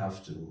also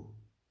have to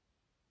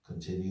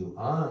continue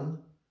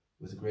on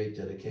with great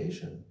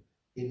dedication,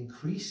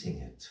 increasing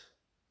it.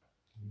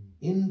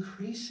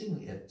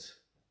 Increasing it.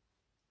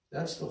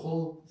 That's the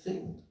whole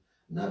thing.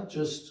 Not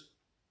just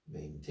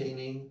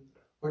maintaining,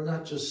 or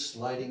not just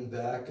sliding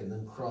back and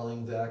then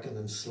crawling back and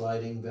then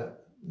sliding back.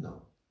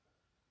 No.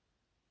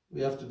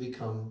 We have to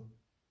become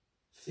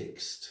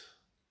fixed.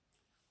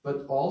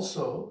 But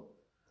also,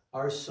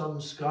 our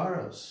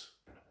samskaras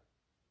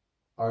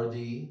are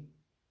the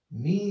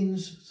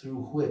means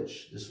through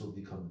which this will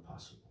become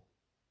possible.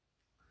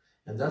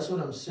 And that's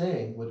what I'm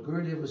saying. What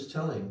Gurudev was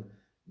telling,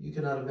 you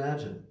cannot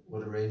imagine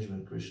what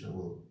arrangement Krishna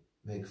will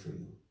make for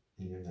you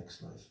in your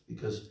next life.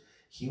 Because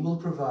he will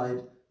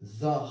provide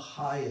the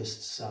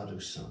highest sadhu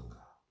sangha,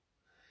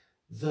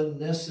 the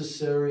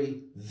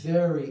necessary,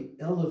 very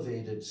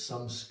elevated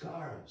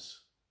samskaras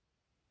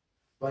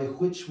by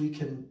which we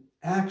can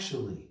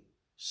actually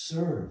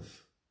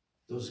serve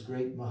those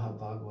great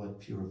Mahabhagavad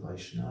pure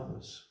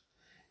Vaishnavas.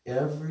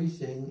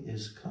 Everything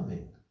is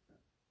coming.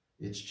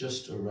 It's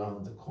just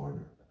around the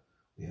corner.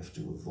 We have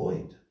to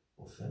avoid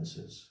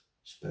offenses,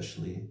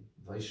 especially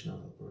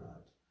Vaishnava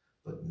parad.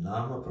 But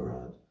Nama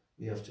parad,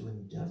 we have to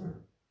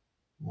endeavor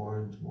more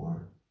and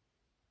more.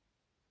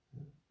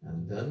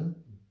 And then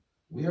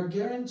we are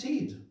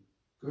guaranteed.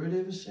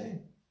 Gurudev is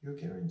saying, you're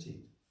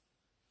guaranteed.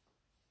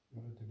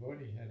 Well, the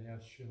devotee had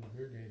asked Srila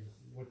Gurudev,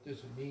 what does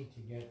it mean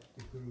to get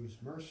the Guru's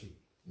mercy?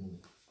 And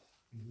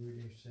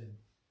Gurudev said,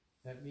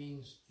 that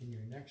means in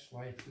your next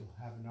life you'll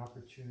have an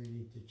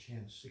opportunity to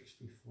chant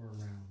 64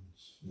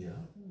 rounds. Yeah,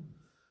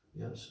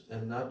 yes,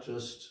 and not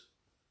just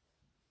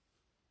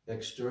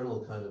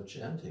external kind of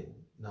chanting,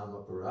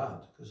 Nama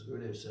Parad, because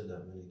Gurudev said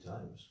that many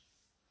times.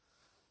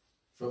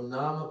 From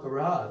Nama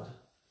Parad,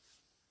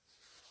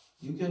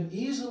 you can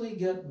easily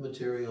get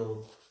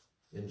material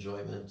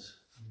enjoyment.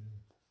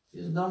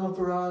 Is Nama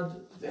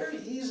Parad, very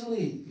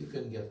easily you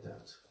can get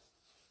that,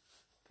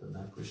 but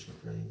not Krishna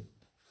praying.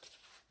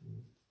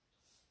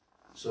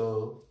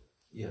 So,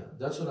 yeah,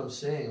 that's what I'm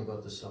saying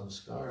about the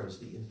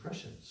samskaras, the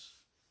impressions.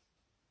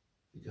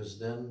 Because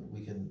then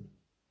we can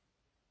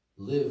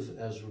live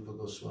as Rupa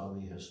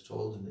Goswami has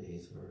told in the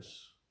 8th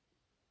verse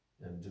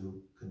and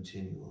do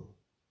continual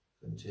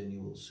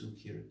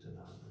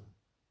sukirtanana.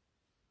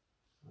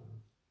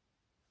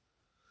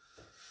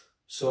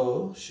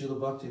 So, Srila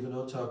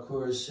Bhaktivinoda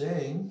Thakur is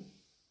saying,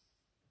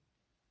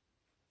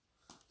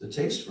 the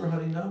taste for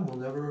Harinam will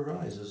never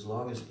arise as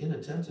long as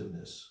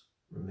inattentiveness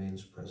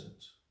remains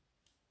present.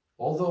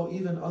 Although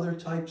even other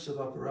types of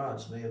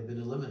aparads may have been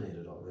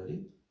eliminated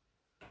already,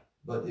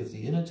 but if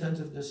the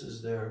inattentiveness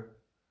is there,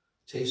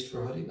 taste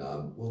for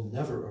Harinam will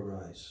never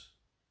arise,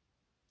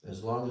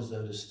 as long as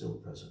that is still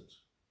present.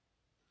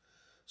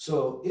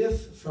 So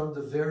if from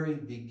the very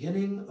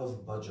beginning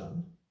of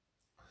bhajan,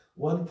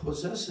 one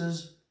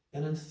possesses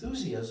an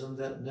enthusiasm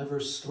that never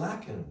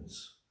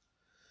slackens,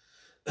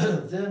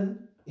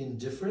 then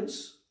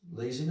indifference,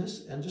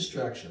 laziness, and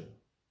distraction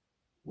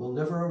will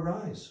never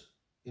arise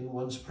in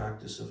one's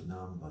practice of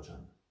Nam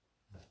Bhajan.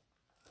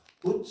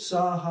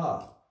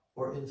 Utsaha,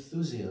 or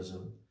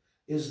enthusiasm,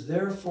 is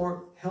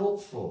therefore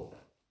helpful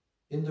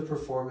in the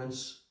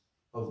performance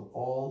of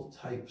all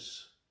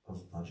types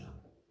of bhajan.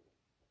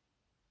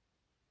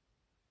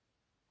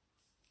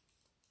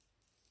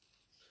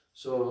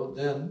 So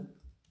then,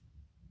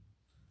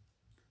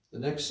 the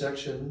next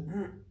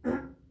section,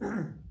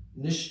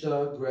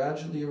 Nishta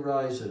gradually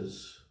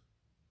arises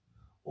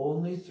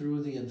only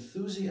through the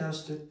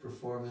enthusiastic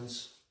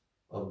performance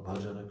of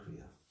bhajana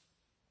kriya.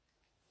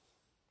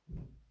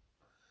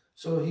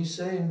 So he's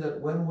saying that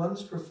when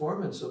one's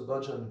performance of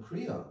bhajan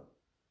kriya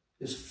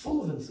is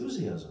full of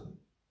enthusiasm,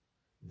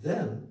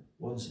 then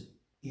one's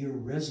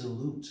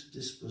irresolute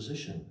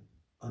disposition,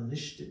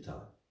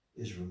 anishtita,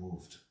 is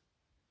removed.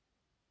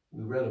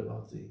 We read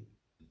about the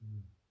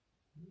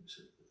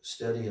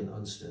steady and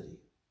unsteady.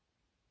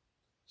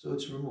 So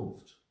it's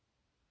removed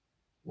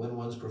when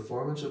one's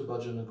performance of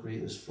bhajana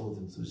kriya is full of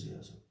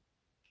enthusiasm.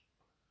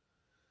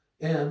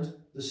 And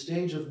the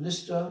stage of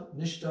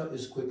nishta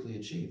is quickly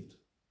achieved.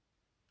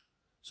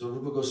 So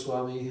Rupa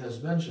Goswami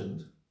has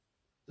mentioned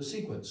the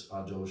sequence,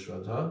 Ado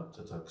Shraddha,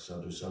 Tatak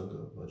Sadhu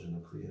Sangha,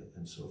 Bhajana Kriya,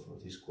 and so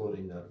forth. He's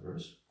quoting that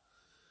verse.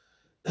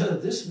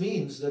 This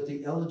means that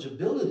the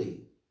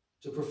eligibility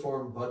to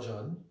perform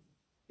bhajan,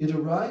 it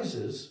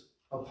arises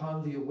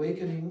upon the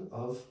awakening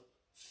of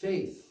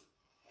faith,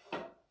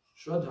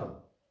 Shraddha.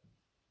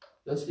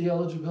 That's the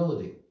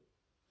eligibility.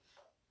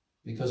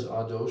 Because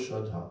Ado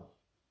Shraddha.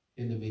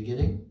 In the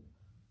beginning,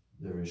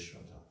 there is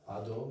Shraddha.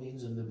 Ado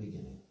means in the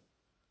beginning.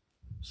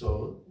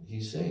 So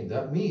he's saying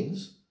that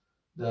means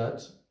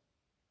that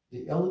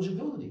the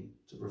eligibility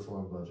to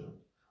perform bhajan.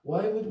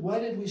 Why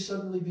did we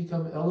suddenly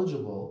become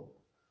eligible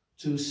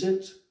to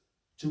sit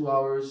 2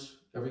 hours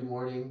every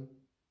morning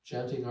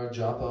chanting our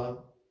japa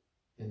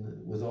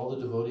with all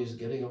the devotees,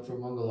 getting up for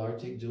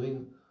Mangalarti,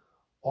 doing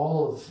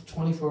all of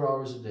 24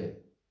 hours a day,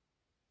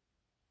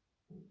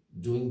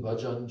 doing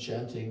bhajan,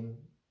 chanting,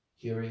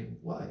 hearing?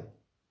 Why?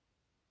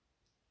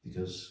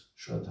 Because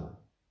Shraddha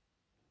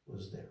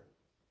was there.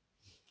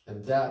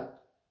 And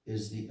that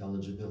is the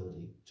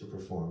eligibility to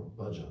perform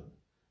bhajan.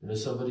 And if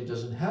somebody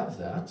doesn't have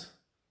that,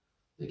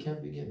 they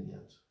can't begin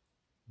yet.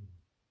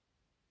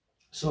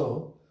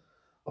 So,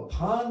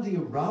 upon the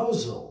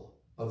arousal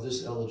of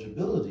this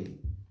eligibility,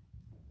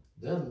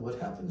 then what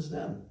happens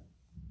then?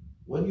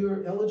 When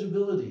your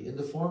eligibility in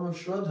the form of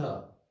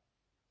Shraddha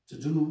to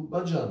do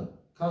bhajan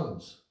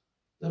comes,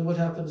 then what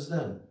happens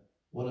then?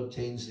 One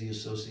obtains the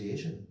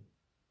association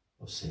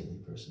of saintly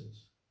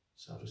persons,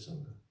 sadhu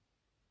sangha.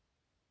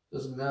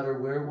 Doesn't matter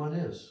where one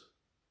is,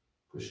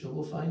 Krishna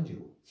will find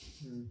you.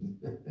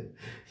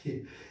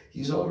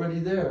 He's already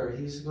there.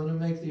 He's going to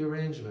make the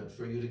arrangement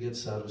for you to get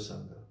sadhu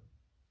sangha.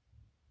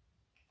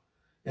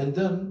 And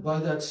then by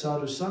that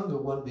sadhu sangha,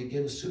 one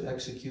begins to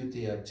execute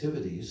the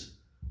activities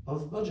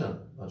of bhajan,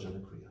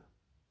 bhajana kriya.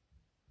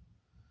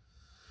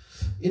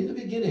 In the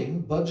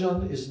beginning,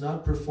 bhajan is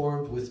not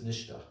performed with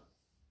nishtha.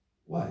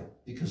 Why?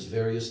 Because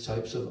various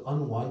types of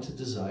unwanted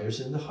desires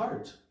in the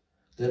heart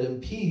that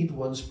impede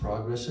one's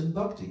progress in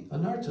bhakti,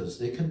 anarthas,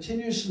 they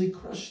continuously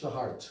crush the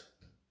heart.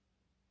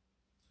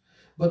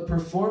 But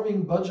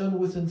performing bhajan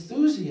with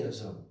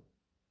enthusiasm,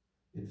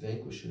 it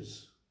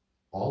vanquishes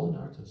all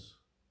anarthas.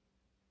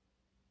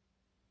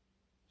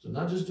 So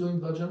not just doing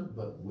bhajan,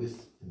 but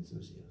with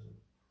enthusiasm.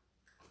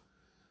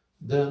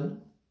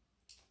 Then,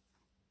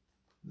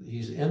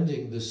 he's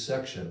ending this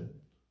section.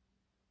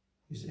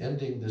 He's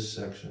ending this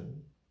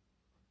section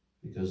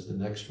because the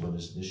next one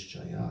is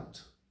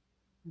nishchayat,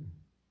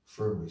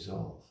 firm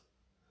resolve.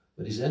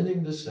 But he's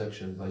ending this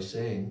section by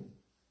saying,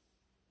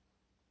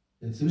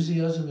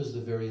 enthusiasm is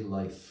the very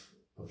life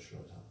of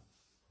Shraddha.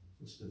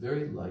 It's the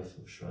very life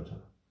of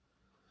Shraddha.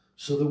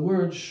 So the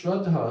word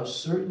Shraddha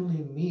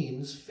certainly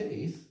means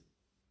faith,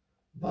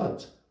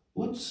 but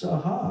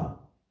utsaha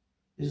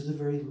is the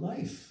very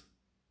life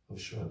of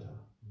Shraddha.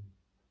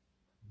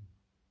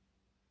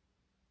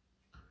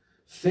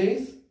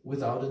 Faith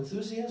without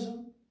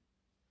enthusiasm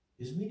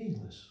is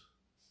meaningless.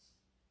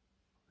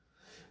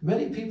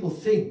 Many people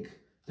think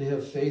they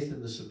have faith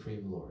in the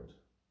Supreme Lord,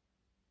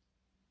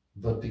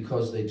 but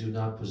because they do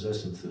not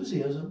possess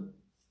enthusiasm,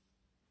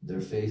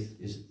 their faith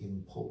is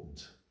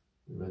impotent.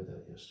 We read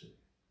that yesterday.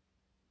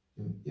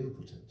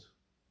 Impotent.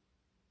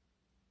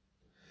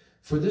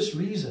 For this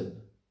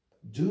reason,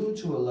 due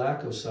to a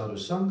lack of sadhu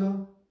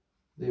sangha,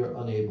 they are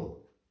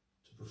unable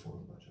to perform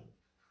bhajan.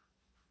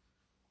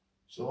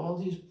 So all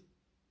these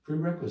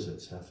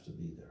prerequisites have to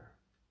be there.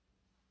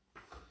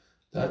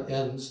 That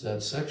ends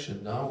that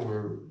section. Now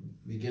we're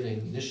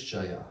beginning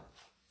nishchaya,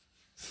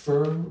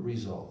 firm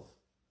resolve.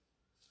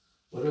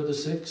 What are the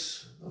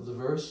 6 of the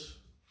verse?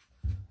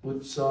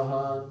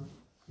 Utsahan,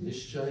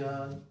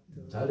 nishchayan,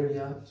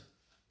 dharyat,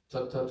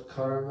 tatat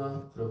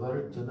karma,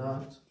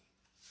 pravartanat,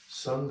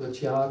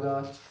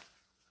 sangatyagat,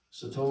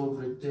 sato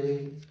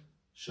vritte,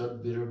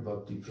 shadbir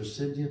bhakti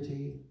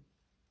prasidyati.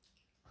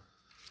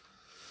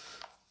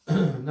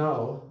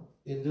 Now,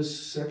 in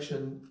this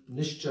section,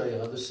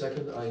 nishchaya, the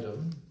second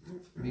item,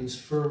 means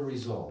firm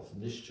resolve,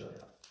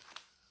 nishchaya.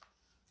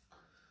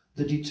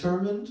 The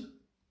determined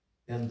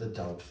and the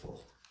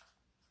doubtful.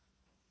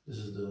 This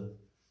is the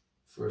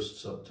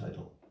first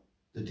subtitle.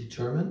 The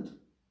determined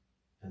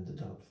and the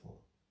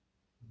doubtful.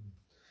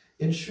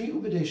 In Sri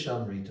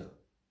Upadeshamrita,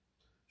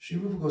 Sri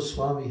Rupa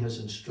Goswami has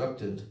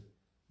instructed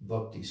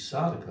bhakti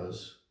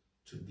sadhakas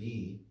to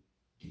be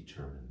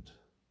determined.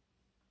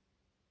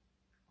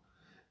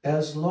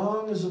 As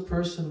long as a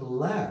person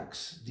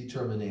lacks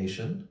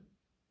determination,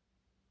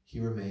 he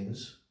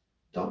remains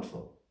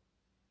doubtful.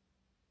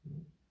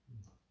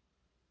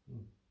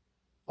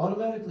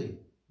 Automatically,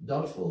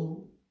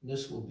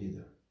 doubtfulness will be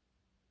there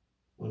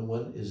when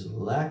one is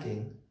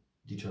lacking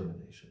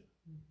determination.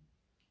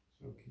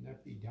 So can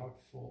that be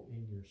doubtful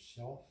in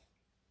yourself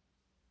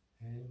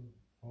and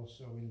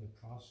also in the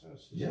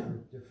process? Is there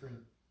different?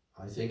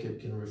 I think it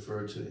can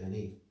refer to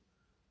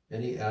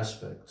any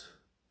aspect.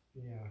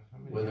 Yeah, how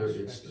many Whether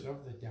aspects it's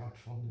of the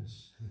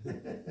doubtfulness?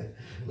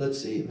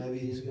 Let's see, maybe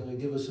he's going to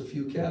give us a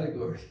few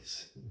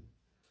categories.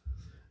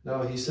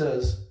 Now he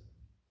says,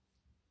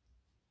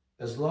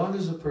 as long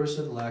as a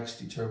person lacks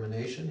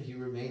determination, he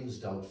remains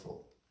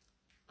doubtful.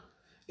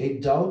 A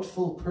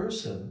doubtful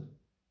person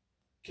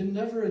can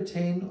never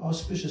attain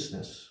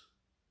auspiciousness.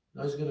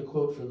 Now he's going to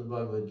quote from the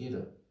Bhagavad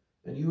Gita,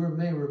 and you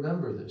may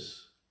remember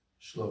this.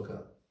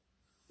 shloka,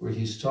 where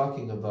he's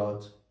talking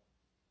about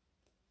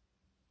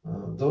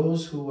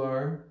those who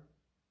are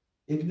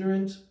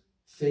ignorant,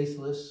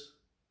 faithless,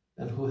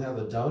 and who have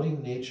a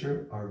doubting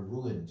nature are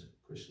ruined.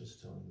 Krishna's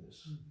telling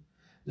this.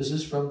 This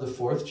is from the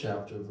 4th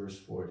chapter, verse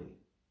 40.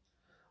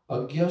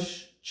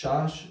 Agyash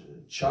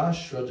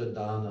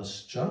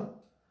chashradhanascha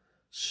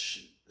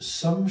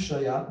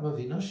samshayatma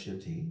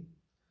vinashyati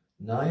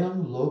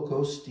nayam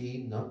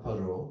lokosti na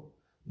paro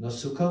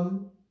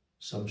nasukam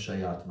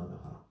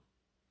samshayatmanaha.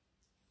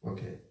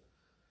 Okay.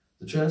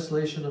 The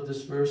translation of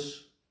this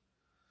verse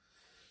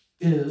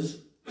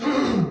is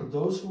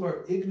those who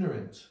are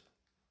ignorant,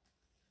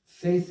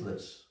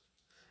 faithless,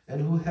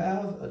 and who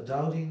have a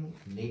doubting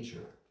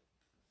nature,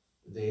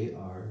 they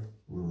are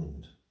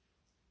ruined.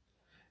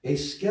 A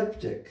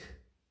skeptic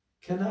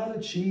cannot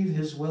achieve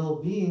his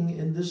well-being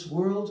in this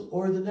world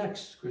or the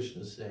next,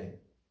 Krishna is saying.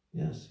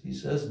 Yes, he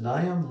says,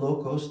 Nayam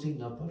lokosti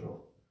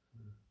naparo.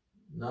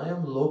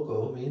 Nayam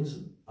loko means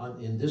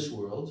in this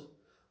world,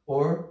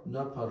 or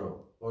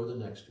naparo, or the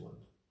next one.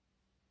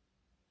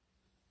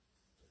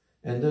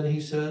 And then he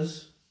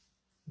says,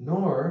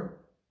 nor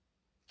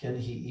can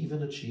he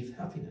even achieve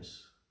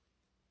happiness.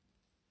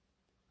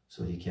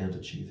 So he can't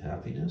achieve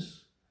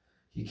happiness.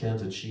 He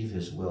can't achieve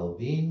his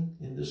well-being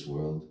in this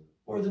world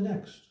or the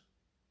next.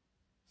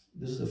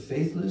 This is a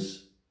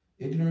faithless,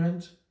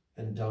 ignorant,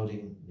 and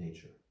doubting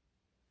nature.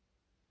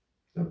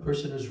 That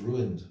person is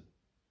ruined.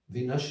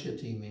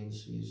 Vinashyati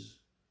means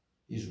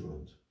he's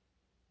ruined.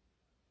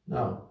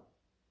 Now,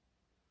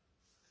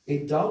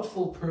 a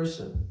doubtful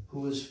person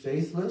who is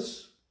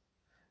faithless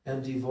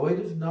and devoid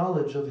of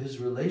knowledge of his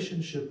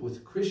relationship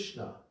with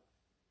Krishna,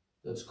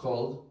 that's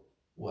called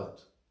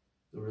what?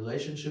 The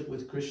relationship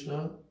with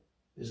Krishna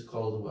is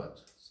called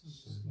what?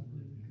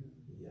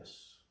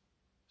 Yes,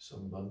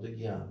 Sambandha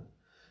Gyan.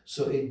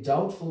 So a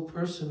doubtful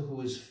person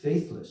who is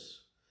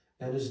faithless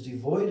and is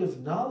devoid of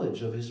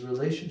knowledge of his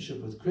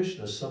relationship with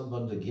Krishna,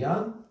 Sambandha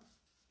Gyan,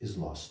 is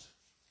lost.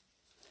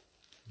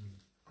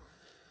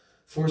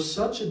 For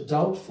such a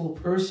doubtful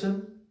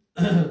person,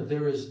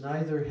 there is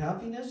neither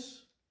happiness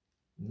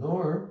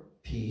nor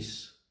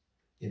peace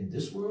in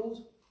this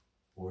world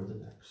or the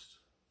next.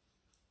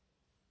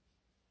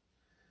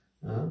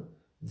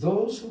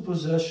 Those who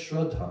possess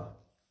Shraddha,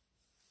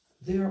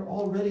 they are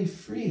already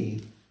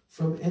free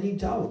from any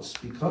doubts,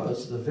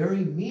 because the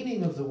very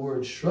meaning of the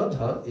word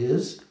Shraddha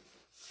is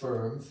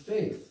firm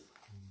faith.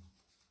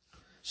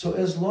 So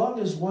as long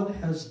as one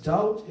has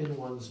doubt in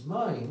one's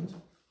mind,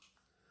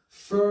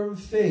 firm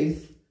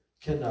faith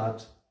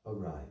cannot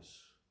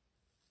arise.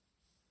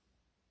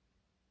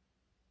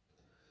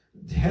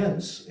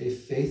 Hence, a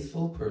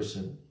faithful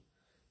person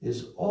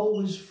is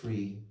always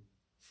free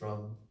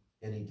from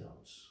any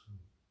doubts.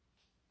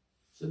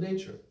 It's the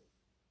nature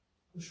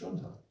of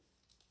Shraddha.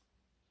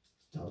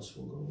 Doubts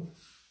will go away.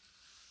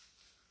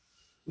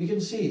 We can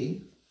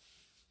see,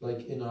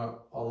 like in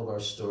all of our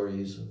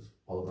stories of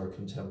all of our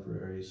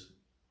contemporaries,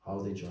 how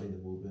they joined the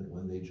movement,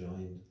 when they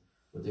joined,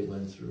 what they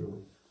went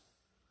through.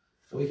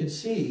 And we can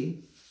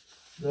see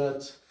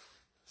that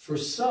for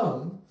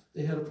some,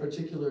 they had a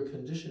particular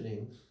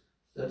conditioning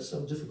that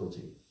some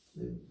difficulty,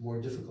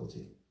 more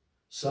difficulty.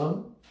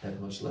 Some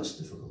had much less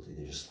difficulty.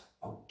 They're just like,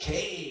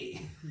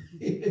 okay,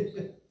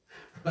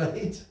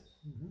 right?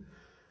 Mm-hmm.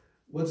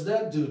 What's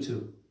that due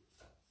to?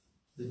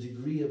 The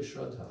degree of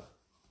Shraddha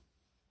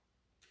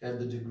and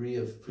the degree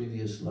of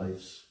previous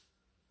life's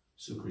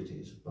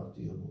sukritis,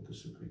 bhakti yoga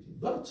sukriti.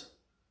 But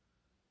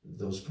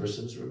those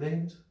persons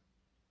remained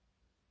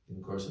in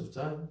the course of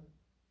time.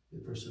 They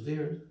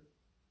persevered,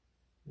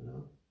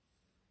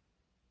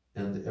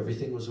 and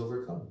everything was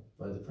overcome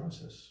by the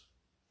process.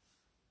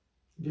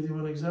 I'll give you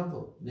one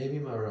example. Nemi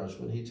Maharaj,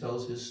 when he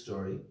tells his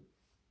story,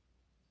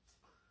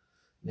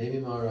 Nemi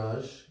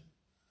Maharaj,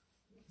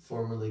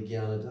 formerly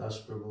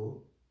Gyanadas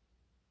Prabhu,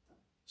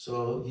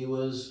 so he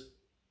was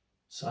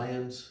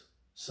science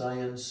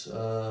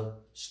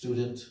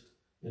student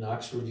in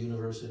Oxford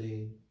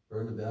University,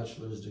 earned a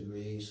bachelor's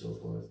degree, so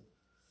forth.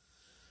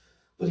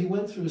 But he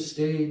went through a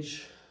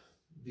stage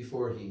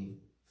before he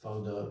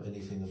found out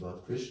anything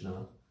about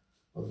Krishna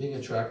of being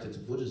attracted to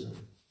Buddhism.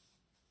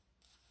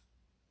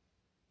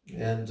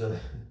 And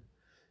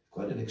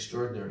quite an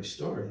extraordinary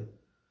story.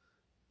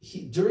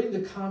 During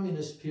the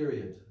communist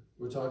period,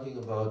 we're talking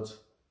about,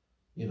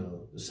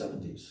 the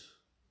 70s.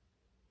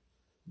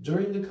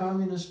 During the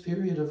communist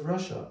period of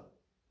Russia,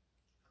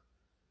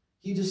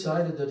 he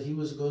decided that he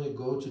was going to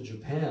go to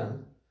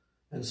Japan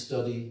and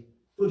study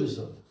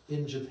Buddhism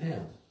in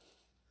Japan.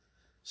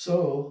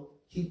 So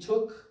he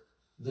took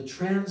the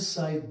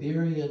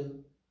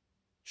Trans-Siberian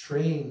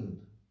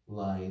train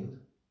line,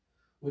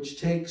 which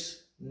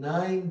takes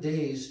 9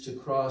 days to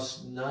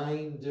cross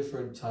 9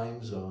 different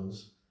time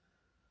zones,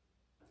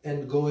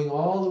 and going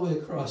all the way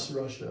across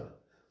Russia.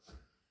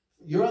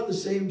 You're on the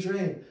same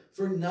train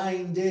for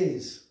 9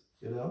 days,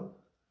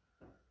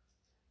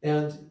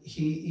 And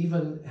he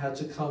even had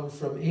to come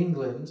from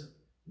England,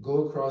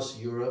 go across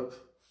Europe,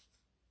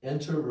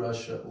 enter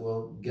Russia,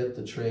 get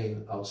the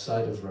train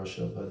outside of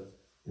Russia, but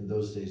in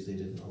those days they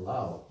didn't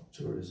allow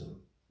tourism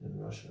in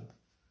Russia.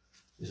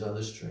 He's on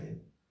this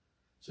train.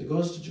 So he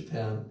goes to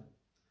Japan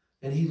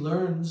and he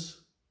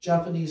learns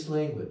Japanese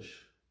language,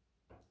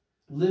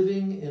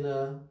 living in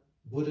a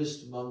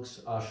Buddhist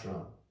monk's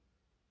ashram.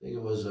 I think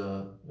it was, what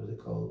are they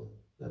called?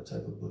 That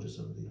type of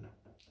Buddhism.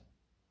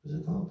 What is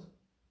it called?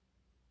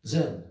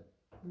 Zen.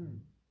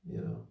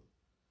 You know.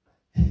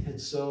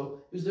 And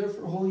so he was there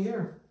for a whole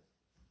year.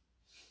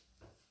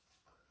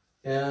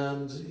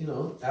 And, you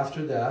know,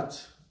 after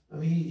that, I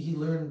mean, he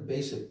learned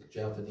basic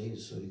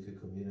Japanese so he could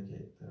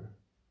communicate there.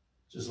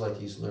 Just like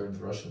he's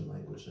learned Russian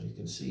language. And you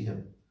can see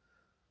him.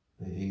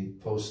 He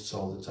posts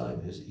all the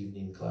time his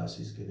evening class.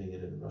 He's giving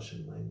it in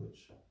Russian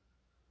language.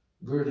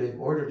 Gurudev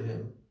ordered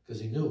him,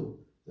 because he knew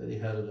that he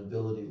had an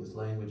ability with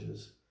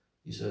languages.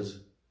 He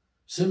says,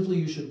 simply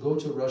you should go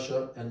to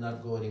Russia and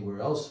not go anywhere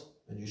else,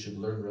 and you should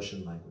learn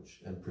Russian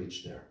language and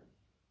preach there.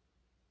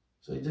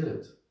 So he did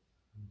it.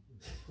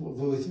 But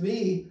with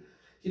me,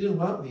 he didn't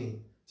want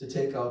me to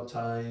take out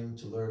time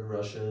to learn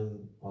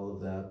Russian, all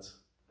of that.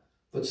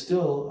 But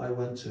still, I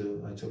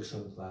took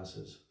some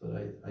classes, but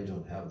I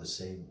don't have the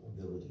same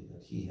ability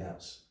that he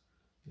has,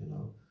 you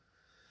know.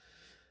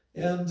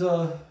 And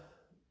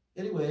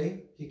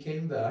anyway, he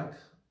came back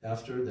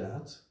after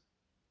that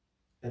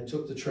and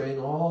took the train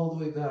all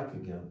the way back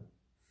again.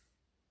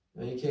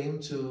 And he came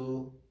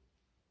to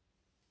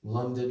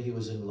London. He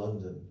was in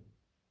London.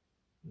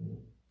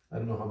 I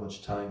don't know how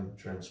much time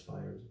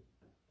transpired,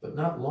 but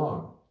not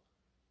long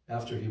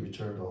after he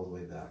returned all the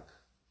way back.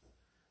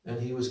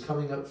 And he was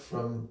coming up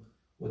from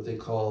what they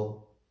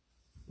call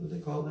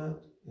that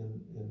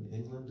in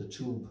England? The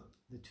tube.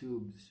 The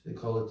tubes. They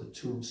call it the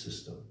tube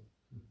system,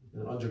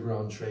 an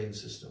underground train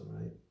system,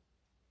 right?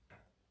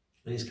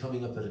 And he's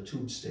coming up at a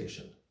tube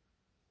station.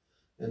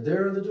 And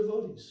there are the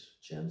devotees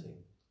chanting.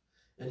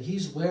 And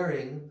he's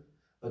wearing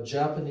a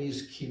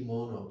Japanese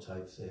kimono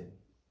type thing.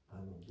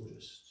 I'm a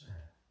Buddhist,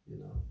 you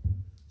know.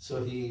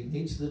 So he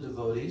meets the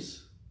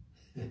devotees.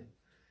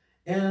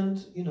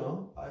 And, you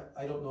know,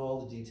 I don't know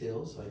all the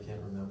details. I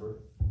can't remember.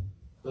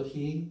 But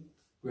he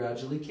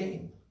gradually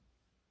came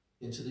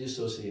into the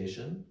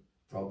association.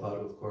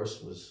 Prabhupada, of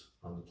course, was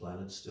on the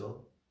planet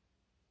still.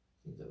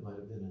 I think that might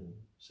have been in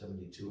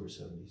 72 or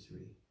 73,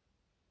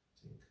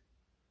 I think.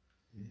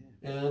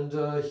 Yeah.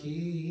 And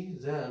he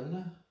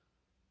then,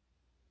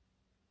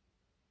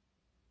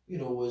 you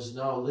know, was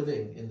now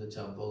living in the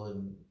temple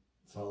and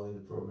following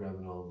the program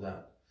and all of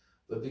that.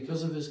 But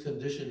because of his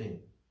conditioning,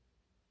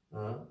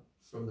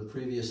 from the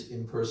previous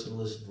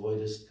impersonalist,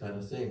 voidist kind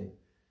of thing,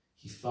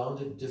 he found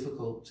it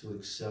difficult to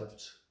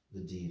accept the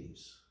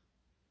deities.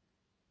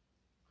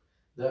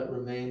 That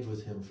remained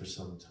with him for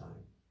some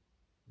time,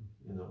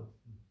 you know.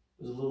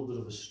 It was a little bit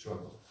of a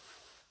struggle,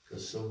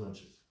 because so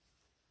much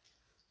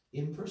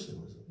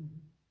impersonalism,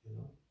 you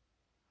know.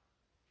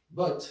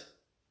 But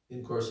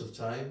in course of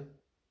time,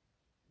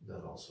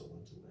 that also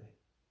went away.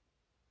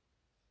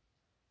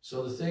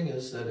 So the thing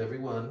is that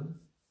everyone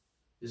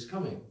is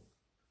coming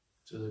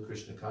to the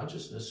Krishna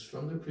consciousness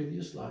from their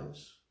previous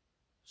lives,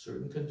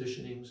 certain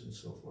conditionings and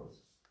so forth.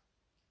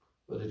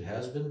 But it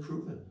has been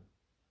proven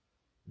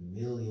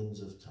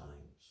millions of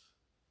times,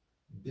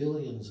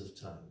 billions of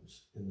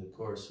times in the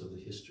course of the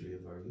history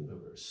of our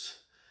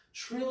universe,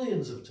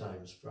 trillions of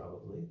times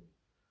probably,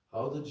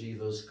 how the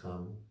jivas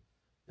come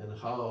and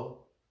how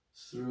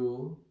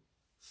through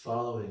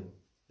following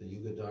the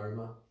Yuga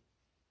Dharma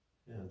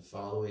and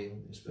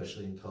following,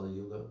 especially in Kali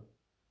Yuga,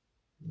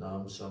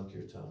 Nam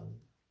Sankirtan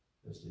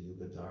as the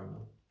Yuga Dharma,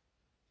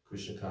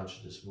 Krishna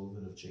consciousness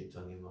movement of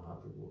Chaitanya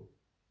Mahaprabhu.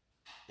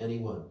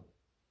 Anyone,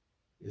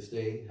 if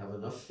they have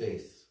enough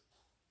faith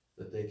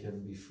that they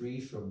can be free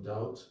from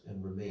doubt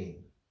and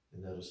remain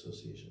in that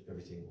association,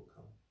 everything will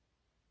come.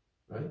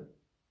 Right?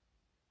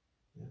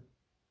 Yeah.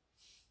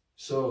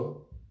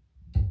 So,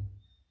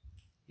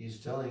 he's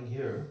telling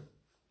here,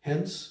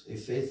 hence a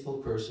faithful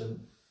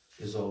person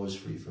is always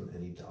free from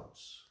any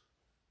doubts.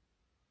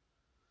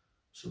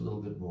 So a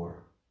little bit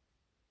more.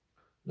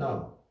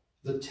 Now,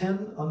 the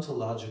 10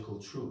 ontological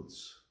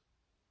truths.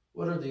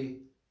 What are the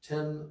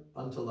 10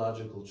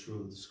 ontological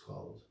truths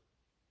called?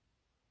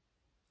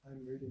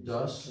 I'm reading.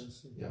 Das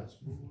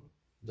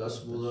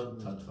Mula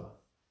Tattva.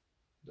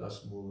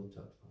 Das Mula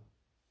Tattva.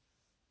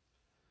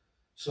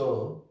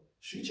 So,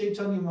 Sri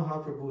Chaitanya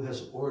Mahaprabhu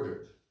has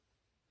ordered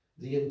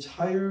the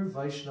entire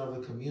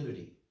Vaishnava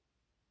community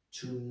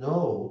to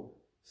know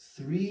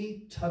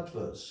 3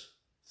 tattvas,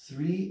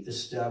 3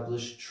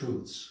 established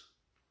truths.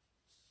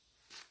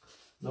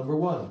 Number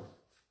 1,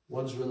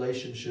 one's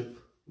relationship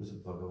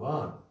with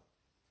Bhagavan.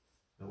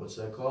 And what's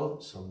that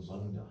called?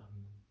 Sambandha.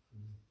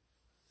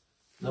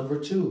 Number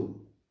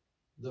 2,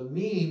 the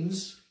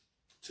means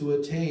to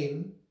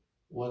attain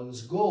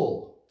one's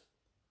goal.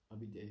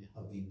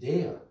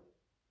 Avideya.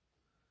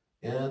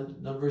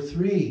 And number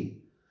 3,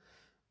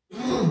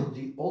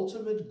 the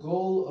ultimate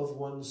goal of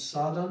one's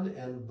sadhan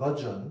and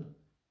bhajan,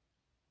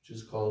 which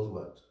is called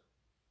what?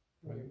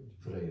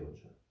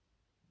 Prayoja.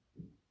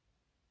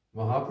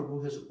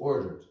 Mahaprabhu has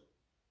ordered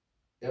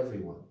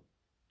everyone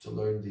to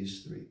learn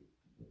these 3.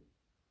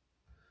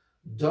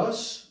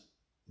 Das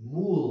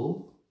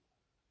Mul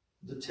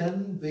the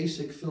 10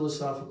 basic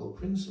philosophical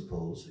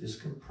principles is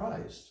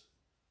comprised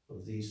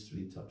of these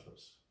 3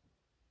 tattvas.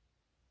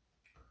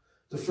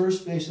 The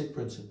first basic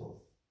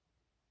principle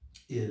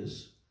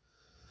is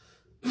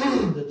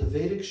that the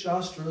Vedic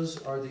Shastras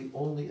are the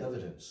only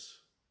evidence,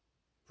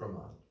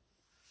 Praman.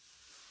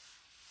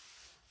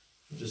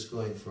 I'm just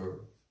going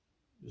for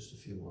just a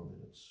few more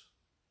minutes.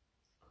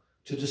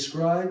 To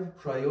describe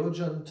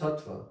Prayojan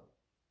Tattva,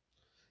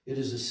 it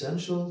is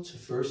essential to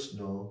first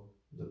know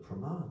the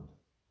Praman.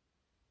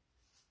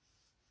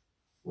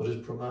 What does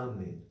Praman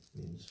mean? It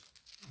means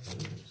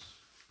evidence.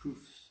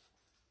 Proofs.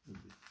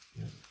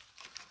 Yeah.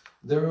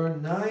 There are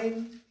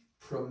 9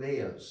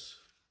 prameyas.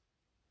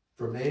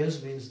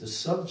 Prameyas means the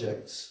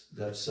subjects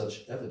that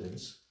such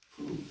evidence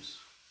proves.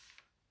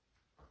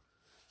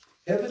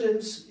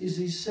 Evidence is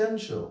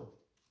essential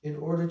in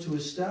order to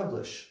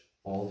establish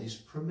all these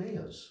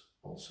prameyas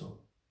also.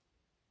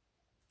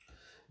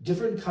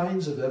 Different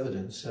kinds of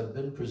evidence have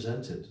been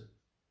presented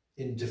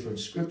in different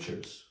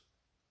scriptures.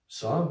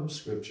 Some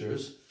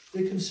scriptures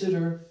they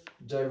consider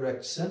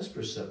direct sense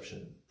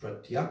perception,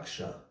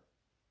 pratyaksha,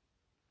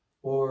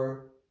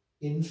 or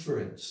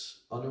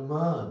inference,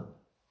 anuman,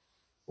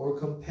 or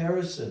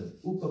comparison,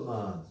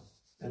 upaman,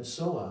 and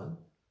so on.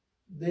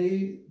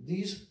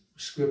 These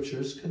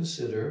scriptures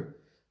consider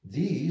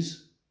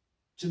these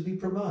to be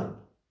praman,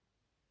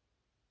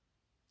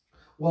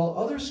 while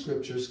other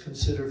scriptures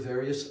consider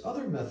various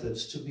other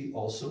methods to be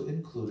also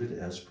included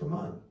as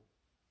praman.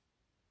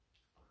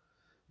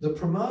 The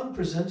praman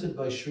presented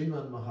by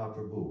Srimad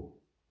Mahaprabhu,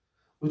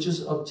 which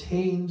is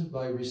obtained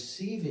by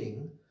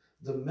receiving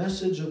the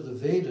message of the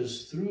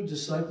Vedas through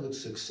disciplic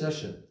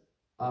succession,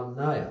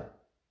 amnaya,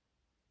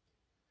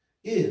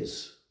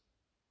 is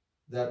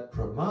that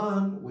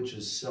praman which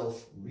is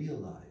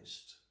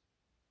self-realized.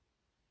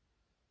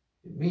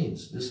 It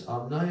means, this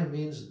amnaya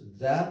means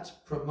that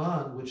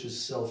praman which is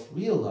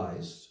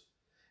self-realized,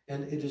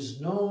 and it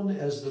is known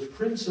as the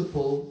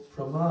principal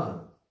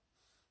praman.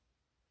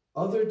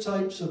 Other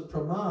types of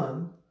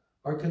praman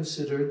are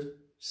considered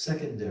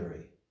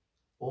secondary.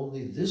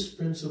 Only this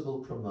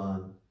principal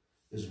praman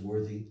is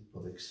worthy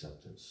of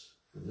acceptance.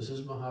 And this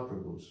is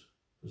Mahaprabhu's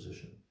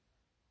position.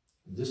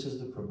 This is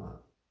the praman.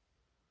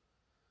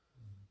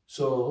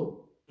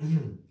 So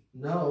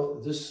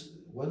now this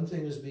one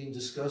thing is being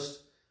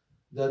discussed,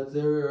 that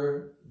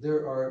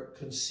there are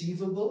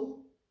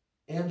conceivable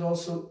and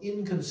also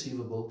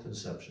inconceivable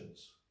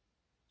conceptions.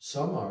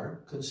 Some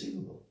are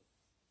conceivable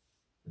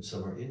and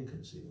some are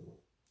inconceivable.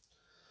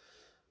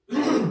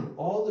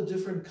 All the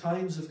different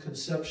kinds of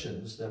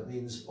conceptions, that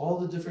means all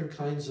the different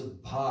kinds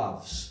of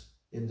bhavs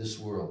in this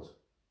world.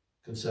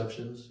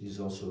 Conceptions, he's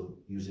also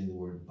using the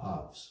word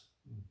bhavs.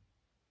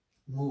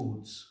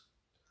 Moods.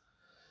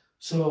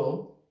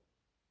 So,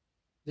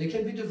 they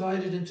can be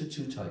divided into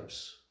 2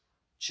 types.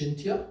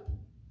 Chintya,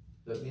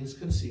 that means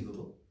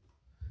conceivable,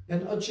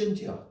 and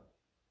achintya,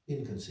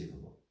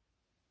 inconceivable.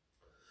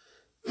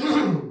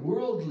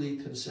 Worldly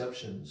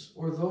conceptions,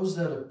 or those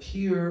that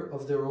appear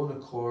of their own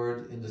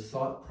accord in the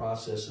thought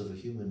process of a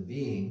human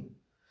being,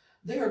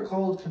 they are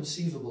called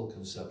conceivable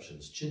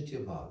conceptions, chintya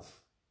bhav.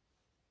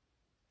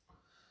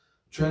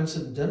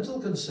 Transcendental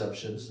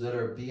conceptions that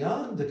are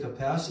beyond the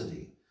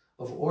capacity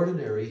of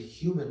ordinary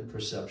human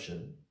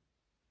perception,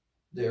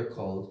 they are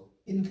called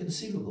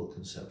inconceivable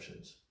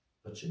conceptions,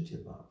 achintya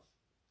bhav.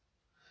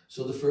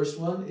 So the first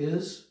one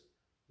is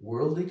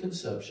worldly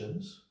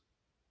conceptions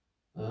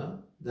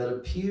that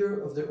appear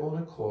of their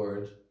own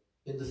accord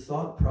in the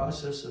thought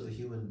process of a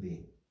human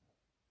being.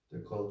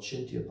 They're called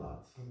chintya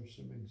bhav. Are there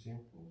some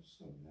examples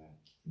of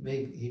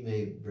that? He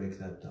may break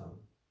that down.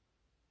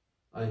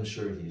 I'm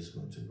sure he's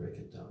going to break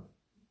it down.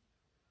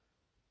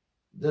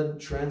 Then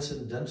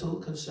transcendental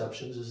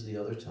conceptions is the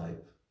other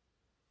type.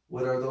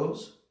 What are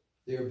those?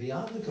 They are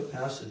beyond the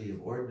capacity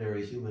of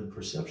ordinary human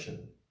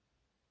perception.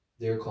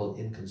 They are called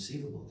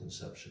inconceivable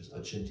conceptions,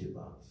 achintya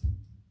bhav.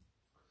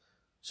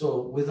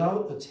 So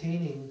without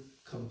attaining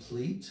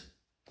complete,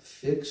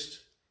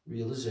 fixed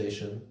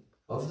realization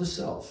of the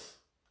self,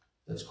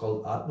 that's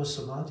called atma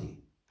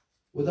samadhi.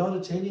 Without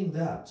attaining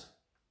that,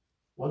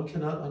 one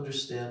cannot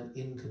understand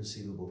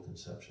inconceivable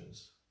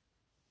conceptions.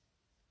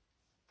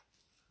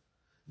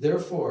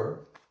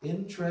 Therefore,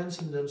 in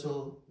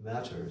transcendental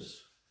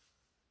matters,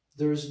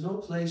 there is no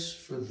place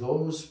for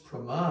those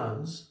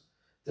pramans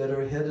that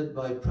are headed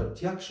by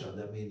pratyaksha,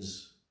 that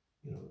means,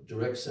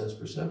 direct sense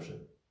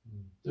perception.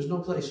 There's no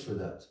place for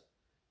that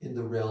in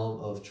the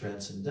realm of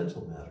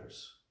transcendental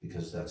matters,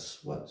 because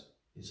that's what?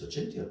 It's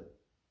achintya,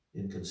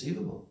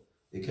 inconceivable.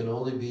 It can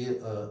only be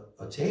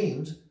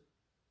attained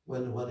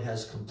when one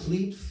has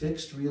complete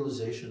fixed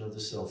realization of the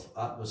self,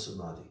 atma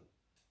samadhi.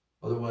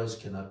 Otherwise,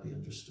 cannot be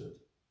understood.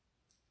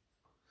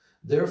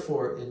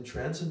 Therefore, in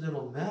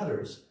transcendental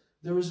matters,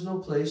 there is no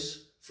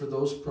place for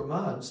those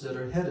pramans that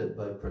are headed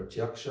by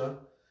pratyaksha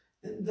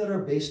and that are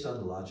based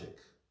on logic.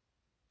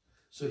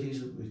 So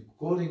he's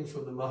quoting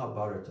from the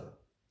Mahabharata,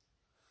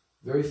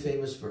 very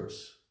famous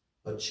verse.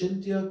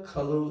 Achintya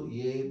kalu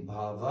ye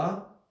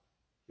bhava.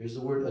 Here's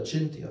the word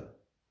achintya.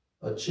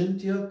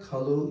 Achintya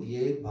kalu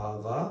ye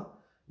bhava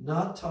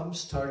na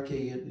tams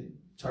tarkena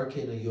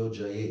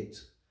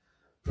yojayet.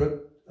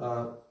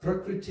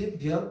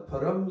 Prakritibhya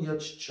param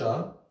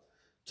yachcha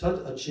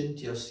tad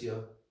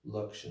achintyasya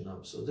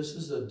lakshanam. So this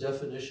is a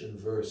definition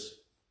verse.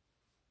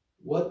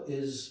 What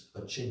is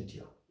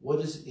achintya? What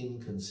is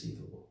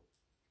inconceivable?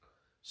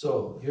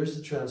 So here's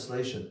the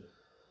translation.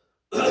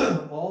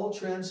 All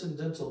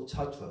transcendental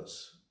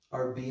tattvas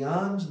are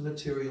beyond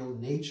material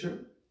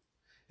nature,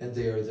 and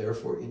they are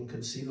therefore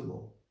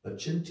inconceivable.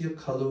 Achintya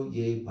kalu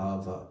ye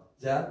bhava,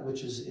 that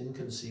which is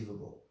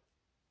inconceivable.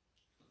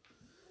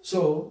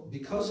 So,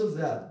 because of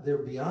that, they're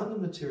beyond the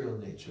material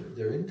nature,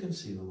 they're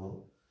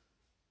inconceivable.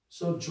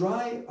 So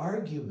dry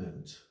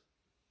argument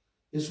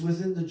is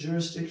within the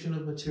jurisdiction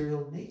of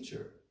material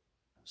nature.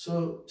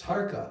 So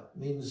tarka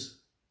means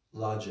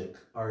logic,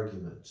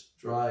 argument,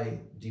 dry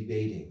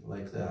debating,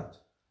 like that.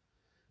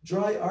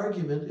 Dry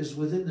argument is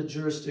within the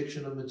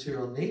jurisdiction of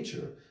material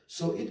nature,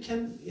 so it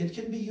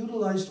can be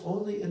utilized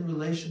only in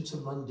relation to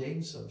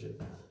mundane subject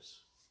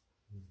matters.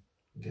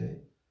 Okay?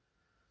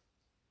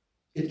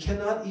 It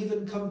cannot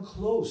even come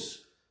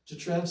close to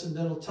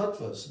transcendental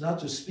tattvas, not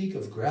to speak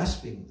of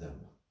grasping them.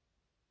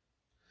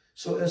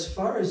 So as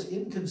far as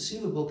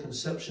inconceivable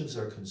conceptions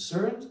are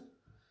concerned,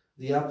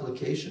 the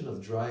application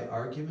of dry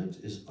argument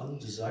is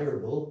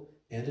undesirable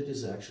and it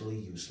is actually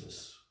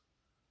useless.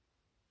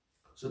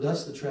 So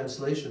that's the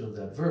translation of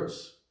that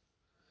verse.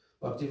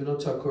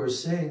 Bhaktivinoda Thakur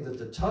is saying that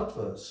the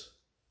tattvas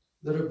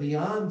that are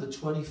beyond the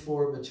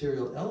 24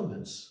 material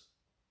elements,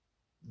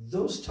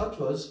 those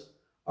tattvas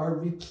are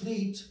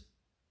replete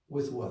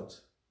with what?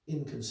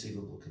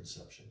 Inconceivable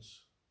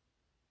conceptions.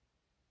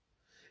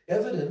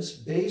 Evidence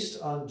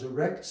based on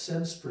direct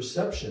sense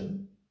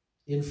perception,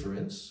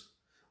 inference,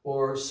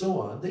 or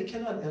so on, they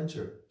cannot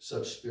enter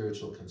such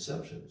spiritual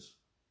conceptions.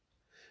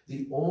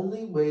 The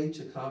only way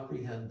to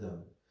comprehend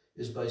them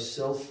is by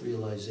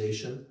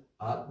self-realization,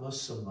 Atma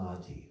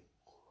Samadhi.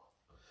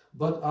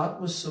 But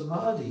Atma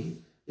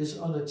Samadhi is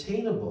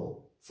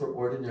unattainable for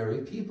ordinary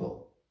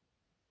people.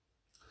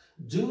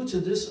 Due to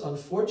this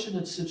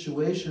unfortunate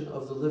situation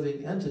of the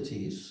living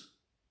entities,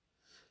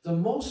 the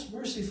most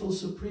merciful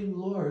Supreme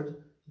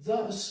Lord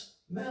thus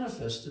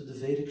manifested the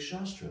Vedic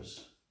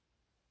Shastras.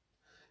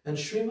 And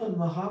Srimad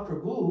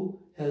Mahaprabhu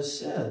has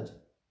said,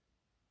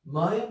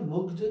 Maya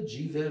Mugdha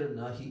Jiver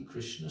Nahi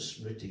Krishna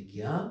Smriti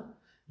Gyan,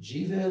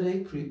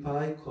 Jivere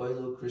Kripai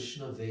Koilo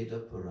Krishna Veda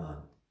Puran.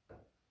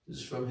 This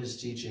is from his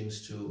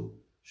teachings to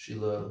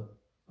Srila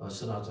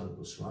Sanatana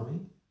Goswami.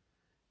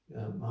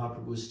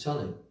 Mahaprabhu is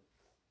telling,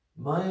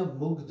 Maya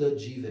Mugdha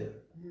Jiver,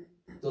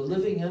 the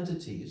living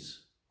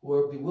entities who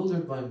are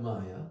bewildered by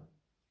Maya,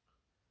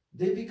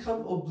 they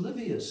become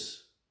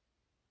oblivious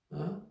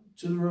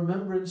to the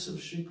remembrance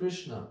of Sri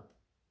Krishna.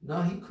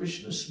 Nahi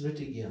Krishna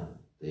Smriti Gyan.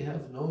 They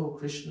have no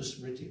Krishna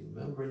Smriti,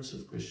 remembrance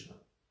of Krishna.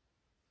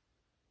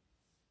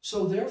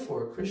 So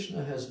therefore,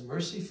 Krishna has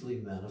mercifully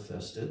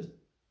manifested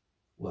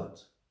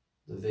what?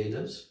 The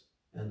Vedas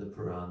and the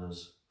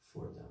Puranas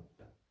for them.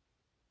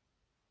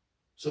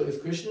 So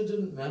if Krishna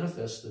didn't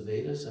manifest the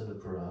Vedas and the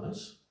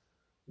Puranas,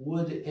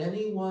 would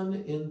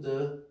anyone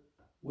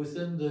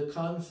within the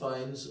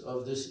confines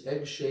of this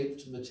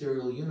egg-shaped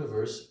material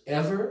universe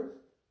ever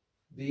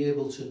be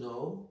able to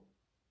know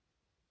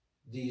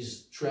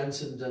these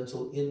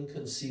transcendental,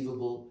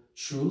 inconceivable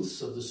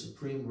truths of the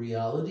supreme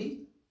reality?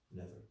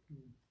 Never.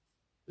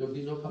 There would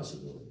be no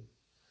possibility.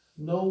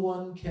 No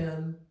one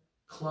can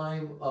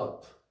climb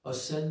up,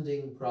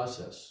 ascending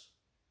process.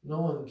 No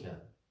one can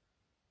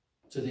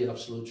to the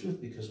absolute truth,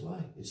 because why?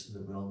 It's in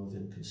the realm of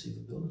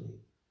inconceivability.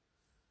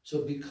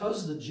 So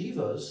because the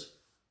jivas,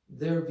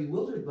 they're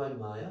bewildered by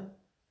Maya,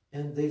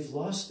 and they've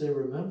lost their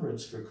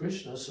remembrance for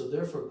Krishna, so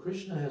therefore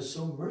Krishna has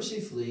so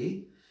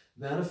mercifully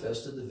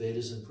manifested the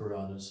Vedas and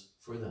Puranas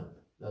for them.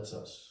 That's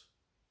us.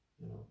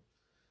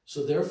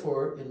 So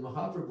therefore, in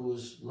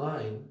Mahaprabhu's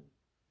line,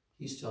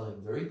 he's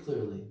telling very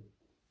clearly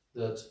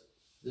that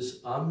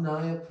this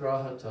Amnaya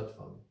Praha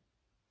Tattvam,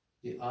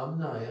 the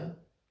Amnaya,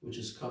 which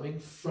is coming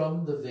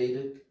from the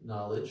Vedic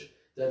knowledge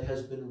that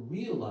has been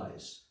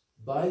realized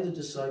by the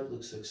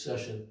disciplic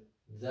succession,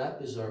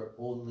 that is our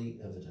only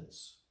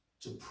evidence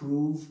to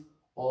prove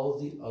all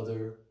the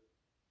other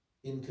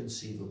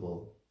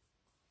inconceivable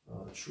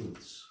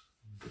truths,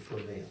 the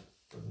Prameya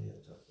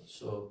Tattva.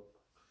 So,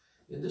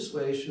 in this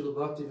way, Srila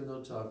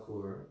Bhaktivinoda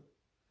Thakur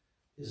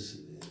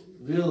is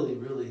really,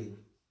 really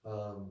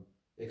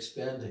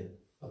expanding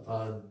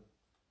upon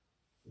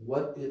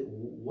what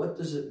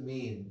does it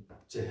mean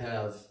to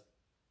have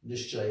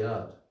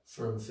nishchayat,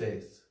 firm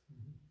faith.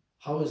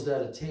 How is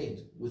that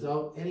attained?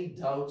 Without any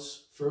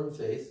doubts, firm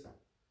faith.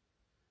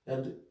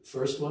 And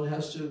first one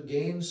has to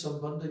gain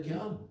sambandha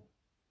gyan.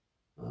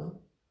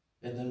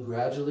 And then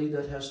gradually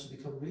that has to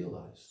become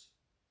realized.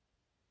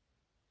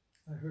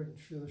 I heard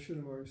Srila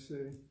Sridhar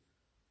say,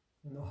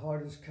 when the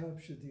heart is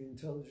captured, the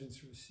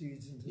intelligence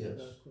recedes into the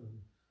background.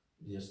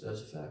 Yes,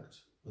 that's a fact.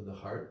 When the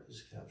heart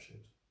is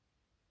captured.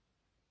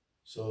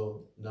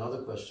 So now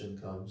the question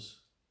comes,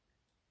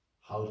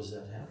 how does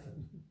that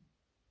happen?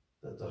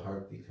 That the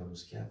heart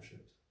becomes captured.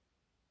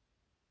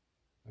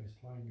 by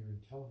applying your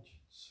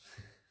intelligence.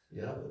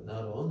 Yeah, but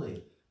not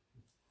only.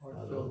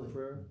 Heartfelt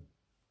prayer.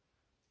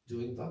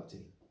 Doing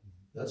bhakti.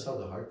 That's how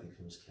the heart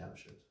becomes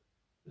captured.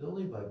 It's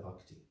only by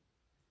bhakti.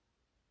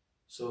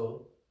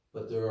 So,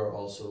 but there are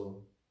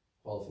also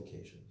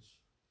qualifications.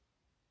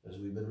 As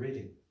we've been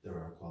reading, there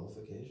are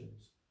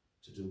qualifications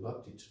to do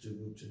bhakti,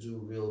 to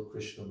do real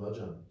Krishna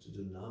bhajan, to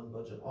do nam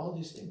bhajan, all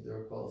these things, there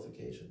are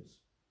qualifications.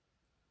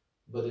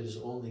 But it is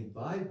only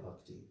by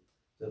bhakti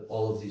that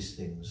all of these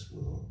things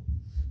will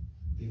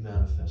be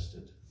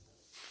manifested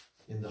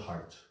in the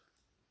heart.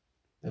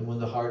 And when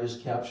the heart is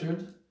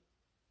captured,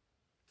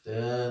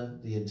 then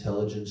the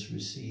intelligence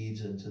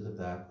recedes into the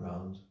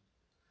background.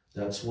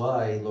 That's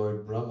why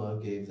Lord Brahma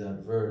gave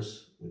that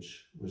verse,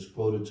 which was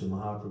quoted to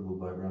Mahaprabhu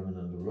by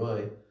Ramananda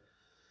Roy,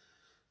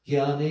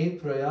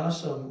 Jnane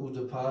prayasam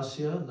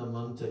udapasya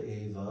namanta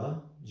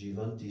eva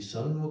jivanti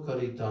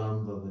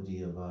sanmukaritam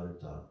vavadiya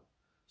varta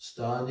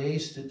stane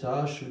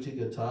stita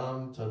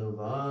shrutigatam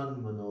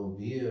tanuvan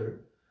manobir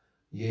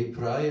ye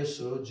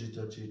prayaso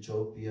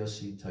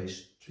jitachitopyasi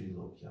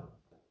taistrilokyam.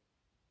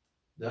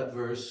 That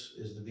verse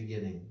is the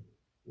beginning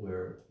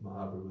where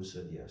Mahaprabhu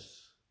said,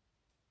 yes,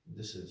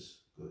 this is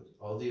good.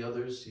 All the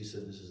others, he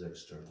said, this is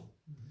external.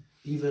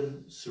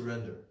 Even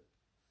surrender.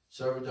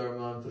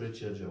 Sarvadharman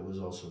Parityajya was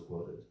also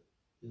quoted.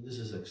 This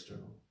is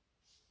external.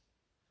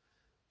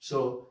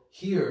 So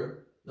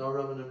here, now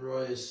Ramananda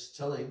Roy is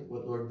telling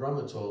what Lord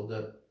Brahma told,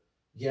 that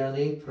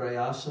Jnane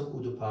prayasam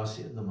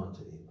udapasya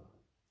namanta eva.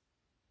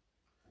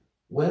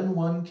 When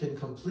one can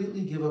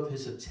completely give up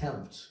his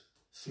attempt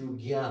through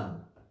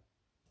jnana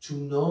to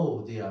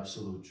know the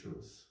absolute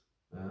truth.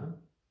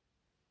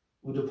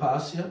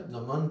 Udapasya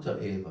namanta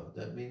eva,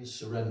 that means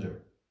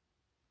surrender.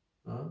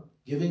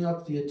 Giving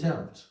up the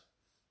attempt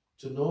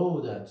to know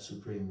that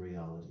supreme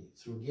reality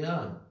through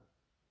jnana.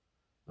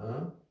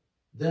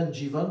 Then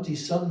jivanti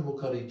san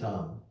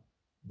mukaritam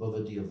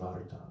bhavadiya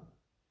vartam.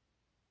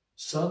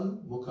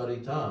 San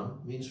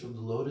mukaritam means from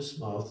the lotus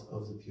mouth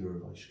of the pure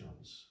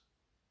Vaishnavas.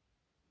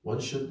 One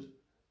should,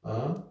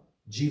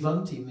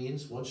 jivanti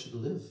means one should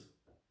live.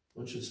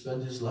 One should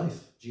spend his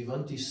life.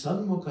 Jivanti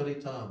san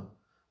mukaritam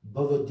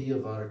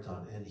bhavadiya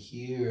vartan, and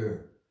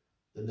hear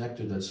the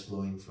nectar that's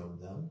flowing from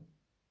them.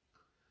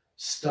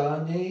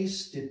 Stane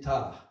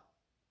stita.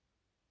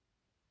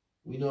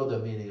 We know the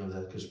meaning of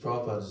that because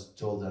Prabhupada has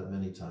told that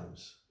many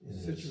times in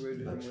Situated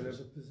his lectures. in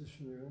whatever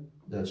position you're in.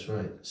 That's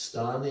right.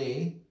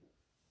 Stane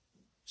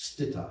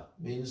stita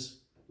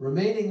means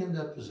remaining in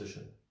that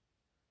position.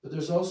 But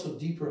there's also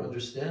deeper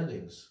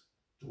understandings.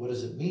 What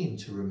does it mean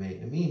to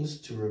remain? It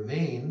means to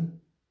remain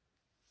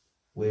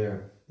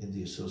where? In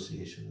the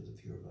association of the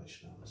pure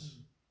Vaishnavas.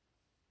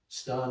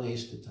 Stane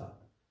stita.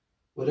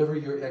 Whatever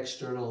your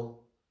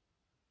external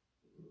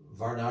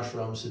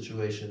varnashram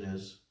situation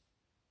is,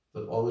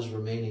 but always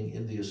remaining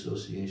in the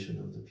association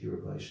of the pure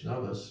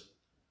Vaishnavas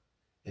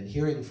and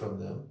hearing from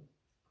them.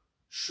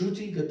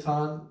 Shruti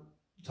gatan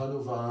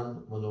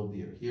tanuvan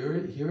manobir. Here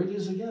it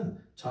is again.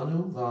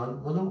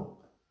 Tanuvan mano.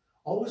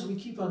 Always we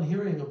keep on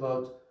hearing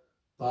about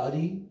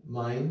body,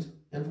 mind,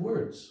 and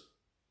words.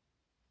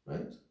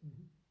 Right?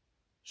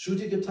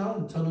 Shruti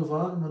gatan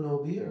tanuvan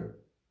manobir.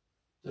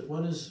 That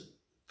one is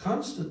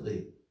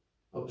constantly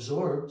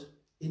absorbed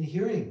in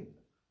hearing.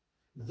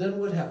 Then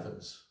what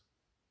happens?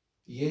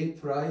 Ye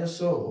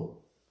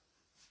prayaso,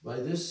 by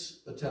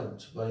this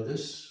attempt, by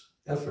this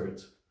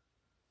effort,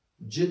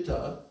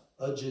 jitta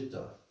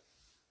ajita.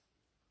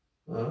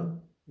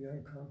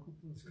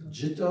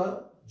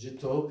 Jitta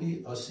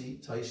jitopi asi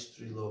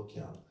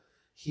taistrilokyam.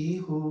 He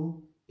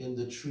who in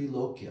the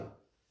trilokya,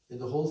 in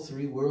the whole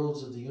three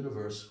worlds of the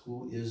universe,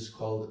 who is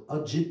called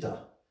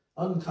ajita,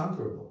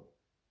 unconquerable.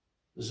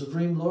 The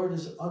Supreme Lord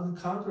is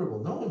unconquerable.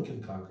 No one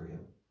can conquer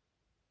him.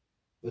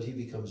 But he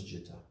becomes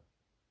jitta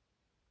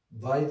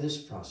by this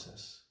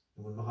process.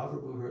 And when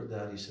Mahaprabhu heard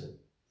that, he said,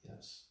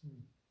 yes.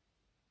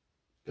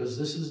 Because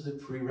this is the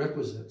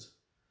prerequisite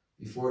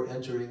before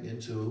entering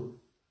into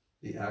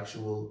the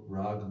actual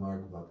Rag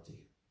Marg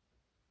Bhakti,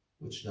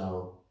 which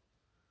now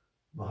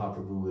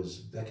Mahaprabhu is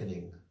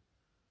beckoning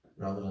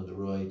Ramananda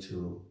Roy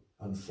to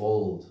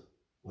unfold.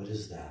 What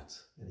is that?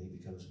 And he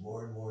becomes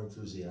more and more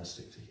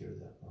enthusiastic to hear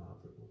that,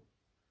 Mahaprabhu.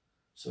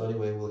 So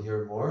anyway, we'll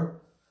hear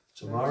more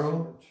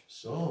tomorrow.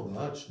 So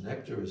much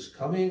nectar is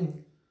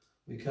coming.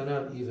 We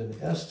cannot even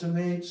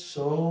estimate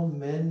so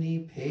many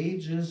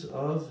pages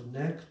of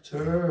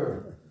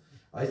nectar.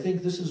 I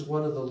think this is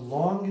one of the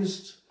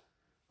longest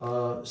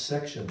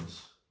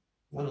sections.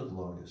 One of the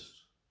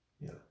longest.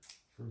 Yeah.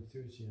 For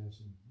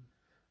enthusiasm.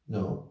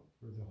 No.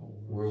 For the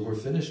whole world. We're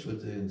finished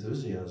with the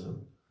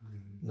enthusiasm.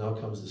 Now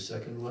comes the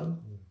second one,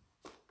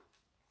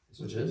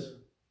 which is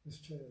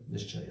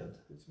Nishchayad.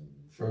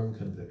 Firm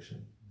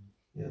conviction.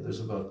 Yeah,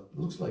 there's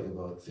looks like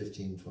about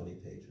 15, 20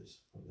 pages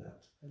of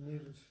that. I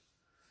need it.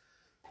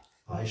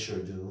 I sure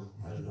do.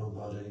 I don't know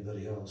about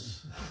anybody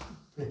else.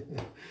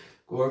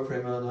 Gaur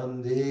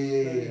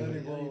Premanandi,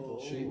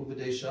 Shri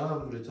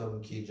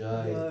Upadeshamritam ki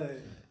jai.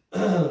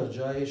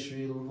 Jai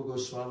Shri Rupa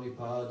Goswami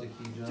Pada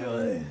ki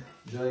jai.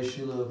 Jai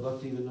Srila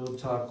Bhakti Vinod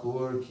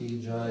Thakur ki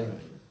jai.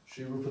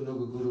 Shri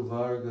Rupanuga Guru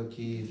Varga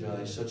ki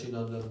jai,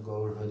 Sachinandan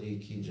Gaur Hari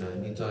ki jai,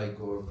 Nitai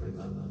Gaur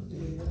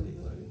Premanandi Hari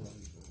Hari.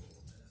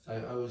 I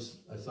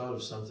thought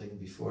of something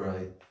before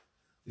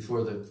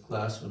the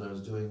class when I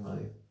was doing my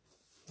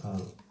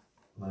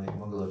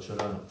Mangala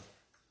Charana,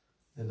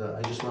 and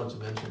I just want to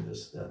mention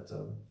this, that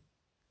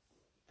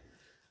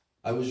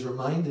I was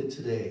reminded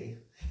today,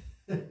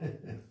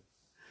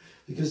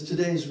 because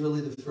today is really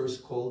the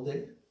first cold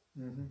day,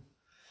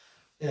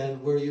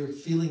 and where you're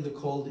feeling the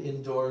cold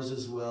indoors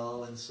as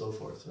well and so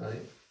forth,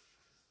 right?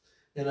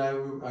 And I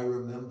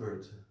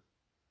remembered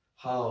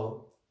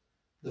how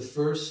the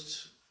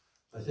first,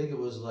 I think it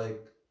was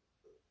like,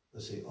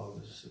 let's say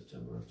August,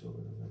 September, October,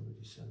 November,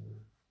 December,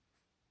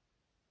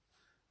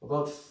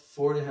 about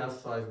 4.5,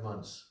 5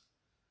 months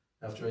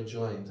after I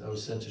joined, I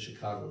was sent to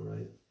Chicago,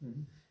 right?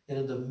 And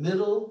in the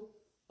middle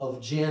of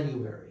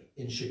January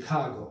in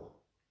Chicago,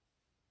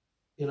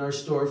 in our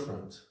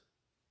storefront,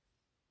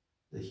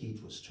 the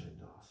heat was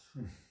turned off.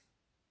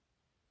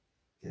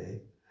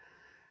 Okay?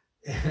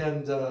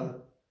 And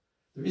the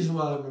reason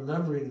why I'm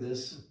remembering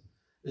this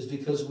is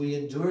because we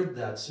endured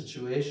that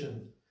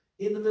situation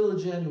in the middle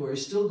of January,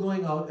 still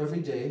going out every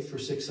day for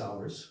 6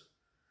 hours,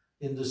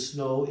 in the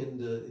snow, in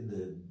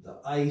the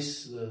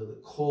ice, the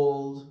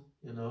cold,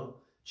 you know,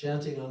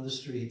 chanting on the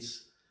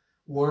streets,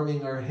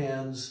 warming our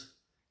hands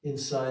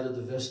inside of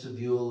the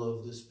vestibule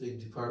of this big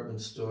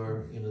department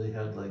store. You know, they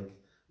had like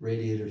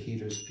radiator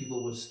heaters.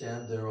 People would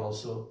stand there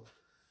also,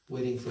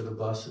 waiting for the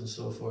bus and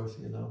so forth,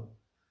 you know.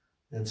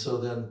 And so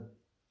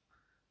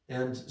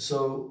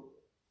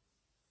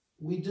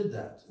we did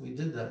that.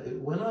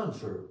 It went on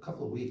for a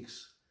couple of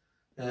weeks.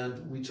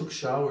 And we took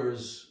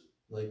showers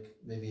like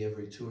maybe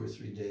every 2 or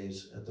 3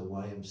 days at the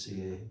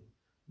YMCA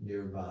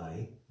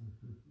nearby,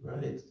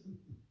 right?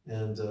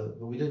 And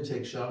but we didn't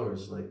take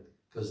showers, like,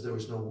 because there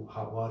was no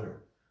hot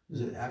water. It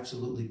was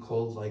absolutely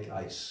cold like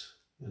ice,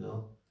 you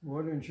know.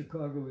 Water in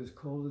Chicago is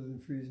colder than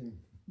freezing.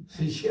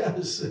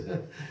 Yes.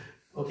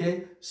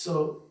 Okay,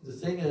 so the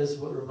thing is,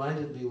 what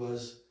reminded me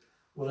was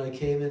when I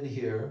came in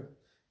here,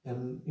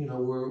 and you know,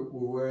 we're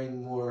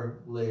wearing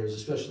more layers,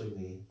 especially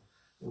me.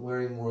 I'm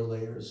wearing more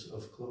layers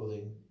of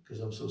clothing because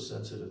I'm so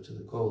sensitive to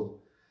the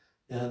cold.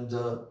 And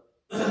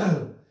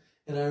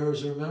and I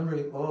was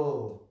remembering,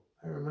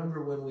 I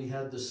remember when we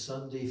had the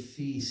Sunday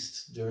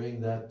feast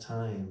during that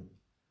time.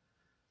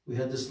 We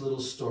had this little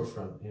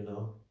storefront, you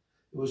know.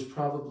 It was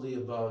probably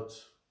about,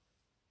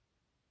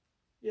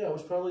 it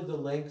was probably the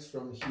length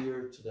from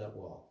here to that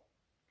wall.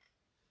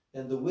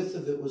 And the width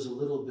of it was a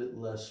little bit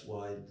less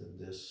wide than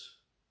this.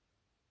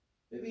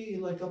 Maybe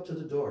like up to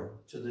the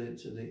door, to the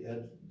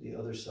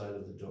other side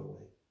of the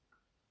doorway.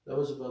 That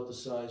was about the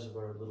size of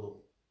our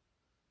little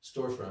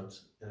storefront,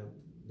 and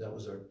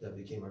that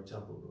became our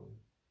temple room,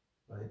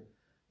 right?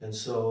 And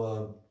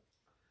so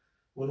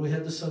when we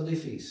had the Sunday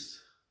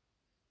feast,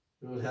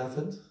 you know what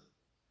happened?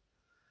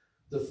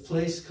 The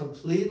place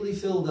completely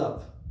filled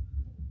up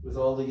with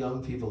all the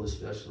young people,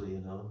 especially, you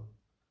know.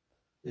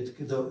 It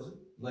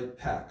like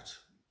packed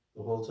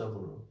the whole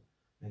temple room,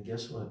 and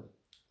guess what?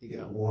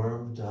 It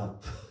warmed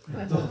up.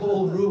 The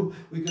whole room.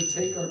 We could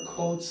take our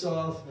coats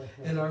off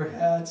and our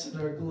hats and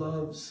our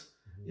gloves,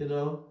 you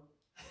know.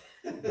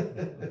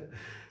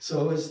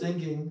 So I was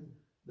thinking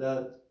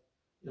that,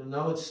 you know,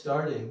 now it's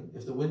starting.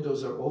 If the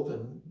windows are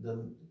open,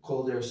 then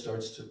cold air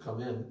starts to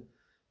come in,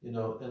 you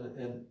know,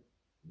 and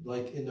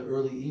like in the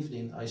early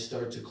evening, I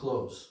start to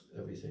close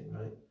everything,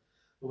 right?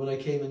 But when I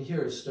came in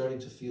here, it's starting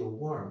to feel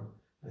warm.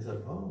 I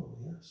thought, oh,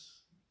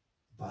 yes,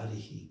 body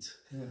heat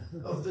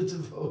of the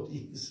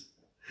devotees.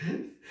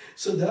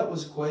 So that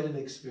was quite an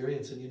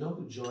experience. And you know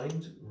who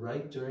joined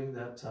right during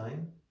that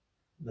time?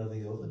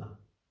 Navayovana.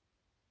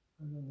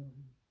 I don't know.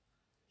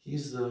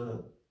 He's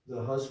the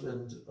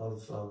husband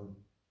of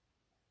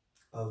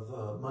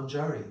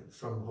Manjari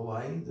from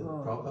Hawaii, the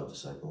Prabhupada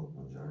disciple,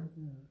 Manjari.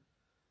 Yeah.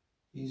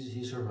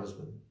 He's her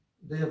husband.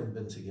 They haven't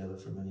been together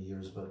for many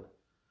years, but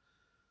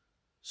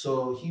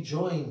so he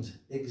joined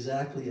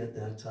exactly at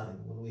that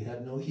time when we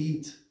had no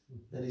heat,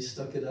 and he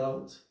stuck it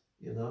out,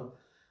 you know.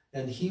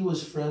 And he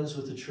was friends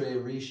with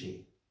Atreya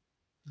Rishi.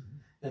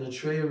 And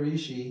Atreya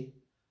Rishi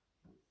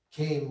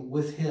came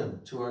with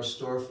him to our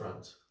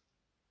storefront.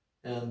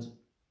 And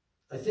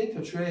I think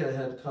Atreya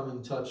had come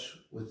in touch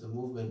with the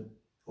movement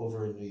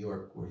over in New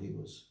York, where he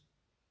was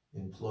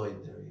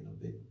employed there, you know,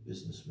 big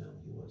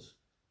businessman he was.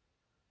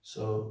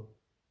 So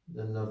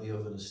then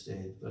Navayovana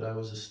stayed. But I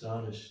was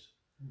astonished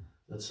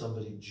that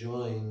somebody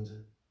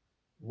joined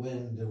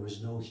when there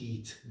was no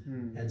heat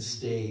and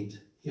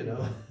stayed. You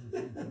know,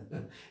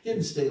 he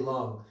didn't stay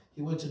long.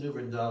 He went to New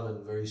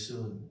Vrindavan very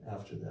soon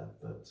after that,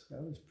 but...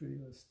 That was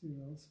pretty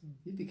austere also.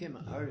 He became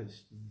an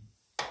artist.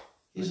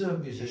 He's a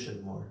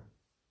musician more.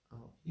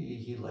 Oh.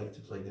 He liked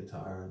to play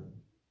guitar and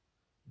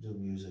do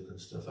music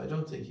and stuff. I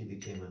don't think he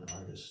became an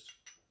artist.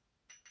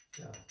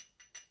 Yeah.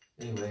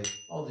 Anyway,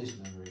 all these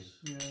memories.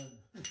 Yeah.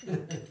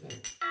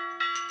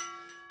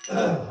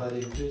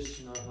 Hare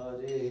Krishna,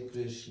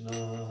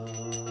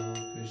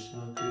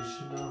 Krishna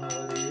Krishna,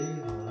 Hare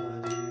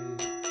Hare,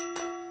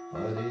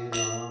 Hare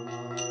Rama,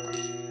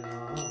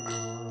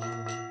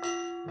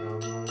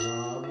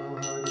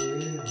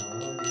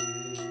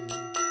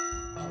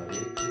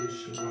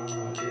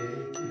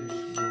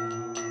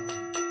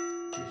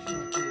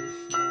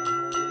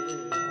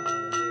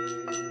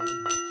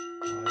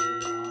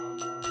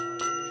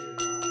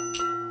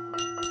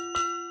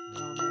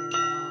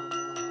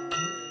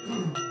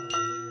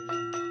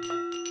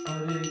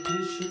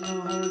 Krishna,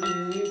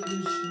 Hare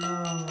Krishna,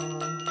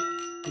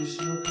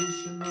 Krishna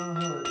Krishna,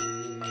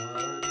 Hare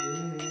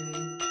Hare,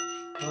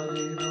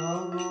 Hare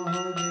Rama,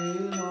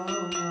 Hare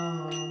Rama,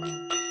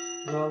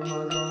 Rama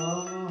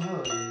Rama,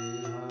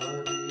 Hare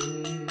Hare,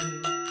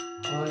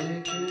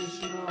 Hare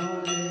Krishna,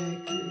 Hare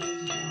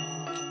Krishna,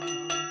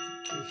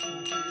 Krishna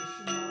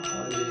Krishna,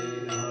 Hare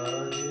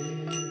Hare,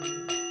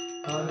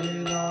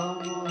 Hare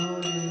Rama,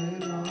 Hare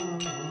Rama,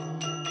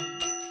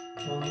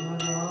 Rama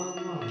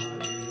Rama,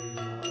 Hare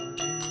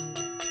Hare,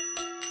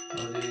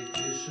 Hare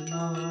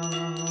Krishna,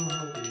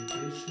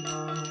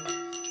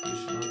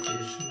 Krishna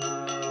Krishna,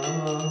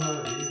 Hare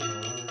Hare,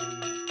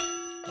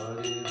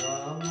 Hare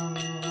Rama,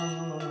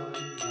 Rama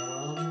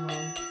Rama,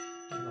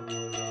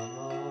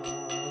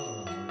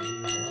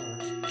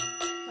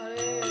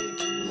 Hare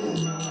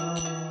Hare,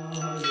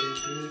 Hare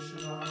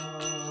Krishna,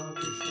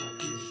 Krishna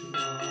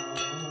Krishna,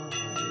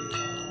 Hare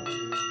Hare,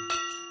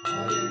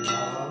 Hare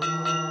Rama,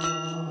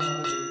 Rama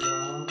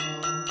Rama,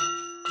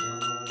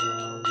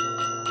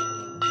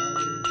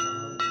 Hare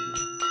Hare.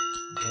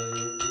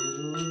 Jaya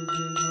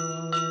Gurudeva,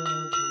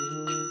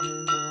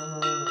 Gurudeva,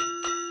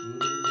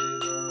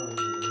 Gurudeva,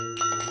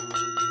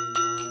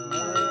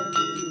 Jaya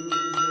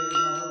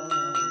Gurudeva,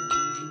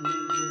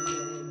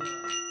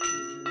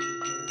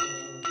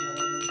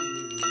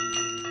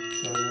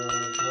 Jaya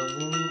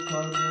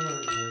Prabhupada,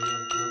 Jaya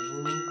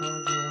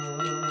Prabhupada,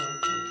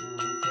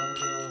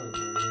 Prabhupada,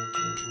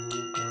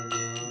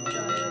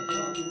 Jaya Prabhupada, Jaya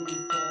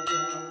Prabhupada,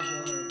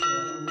 Jaya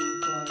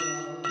Prabhupada,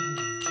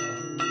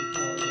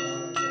 Prabhupada,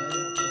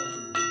 Jaya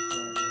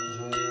Prabhupada,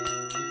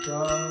 Jaya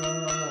Nitai,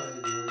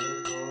 Jaya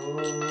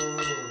Gaur,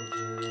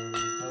 Jaya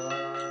Nitai,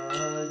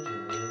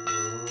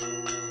 Jaya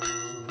Gaur,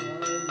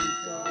 Jaya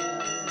Nitai,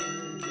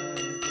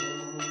 Jaya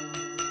Gaur,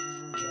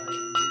 Jaya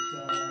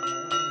Nitai,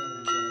 Jaya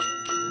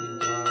Gaur,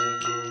 Nitai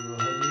Gaur,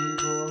 Hari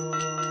Gaur,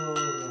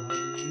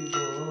 Hari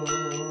Gaur,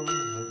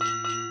 Hari Gaur,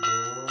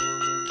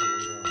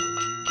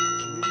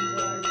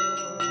 Nitai Gaur,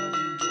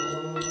 Hari Gaur,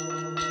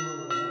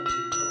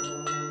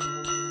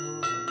 Hari Gaur,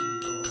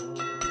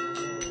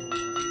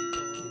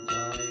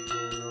 Hari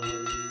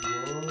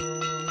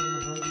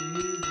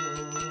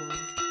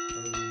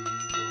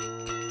Gaur,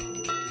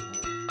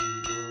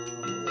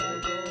 Nitai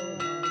Gaur,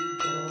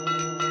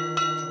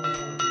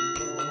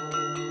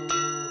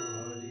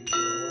 Hari Gaur, Hari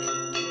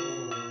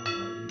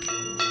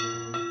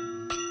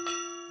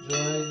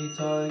Jai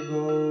Nitai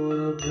Gaur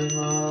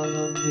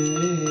Premanande,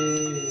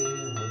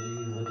 Hari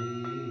Hari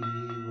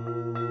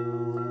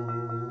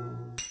Bol.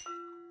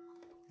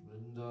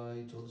 Vrindai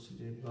Tulsi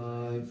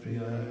Devai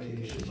Priyai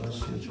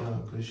Keshavasya Cha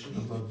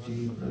Krishna Bhakti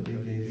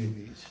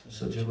Pradidevi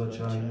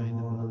Sajavachai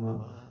Namo Nama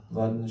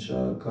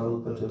Vansha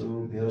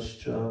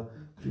Kalpatarubhyascha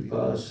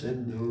Kripa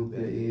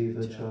Sindhubhya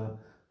Eva Cha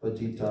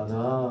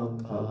Patitanam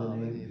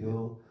Pavanebhyo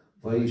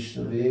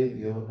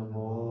Vaishnavebhyo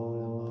Namo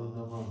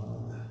Namaha.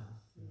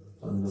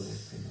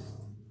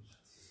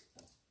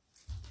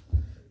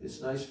 It's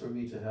nice for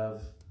me to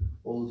have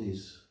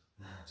oldies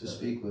to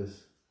speak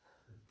with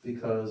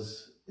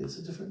because it's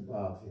a different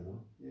bhav, you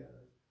know, Yeah,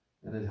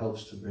 and it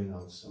helps to bring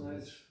out it's so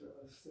nice much. for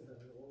us to have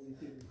all the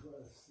people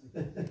class.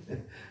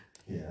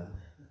 Yeah.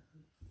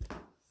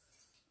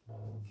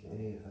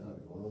 Okay,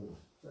 Hari Bol.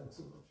 Thanks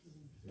so much.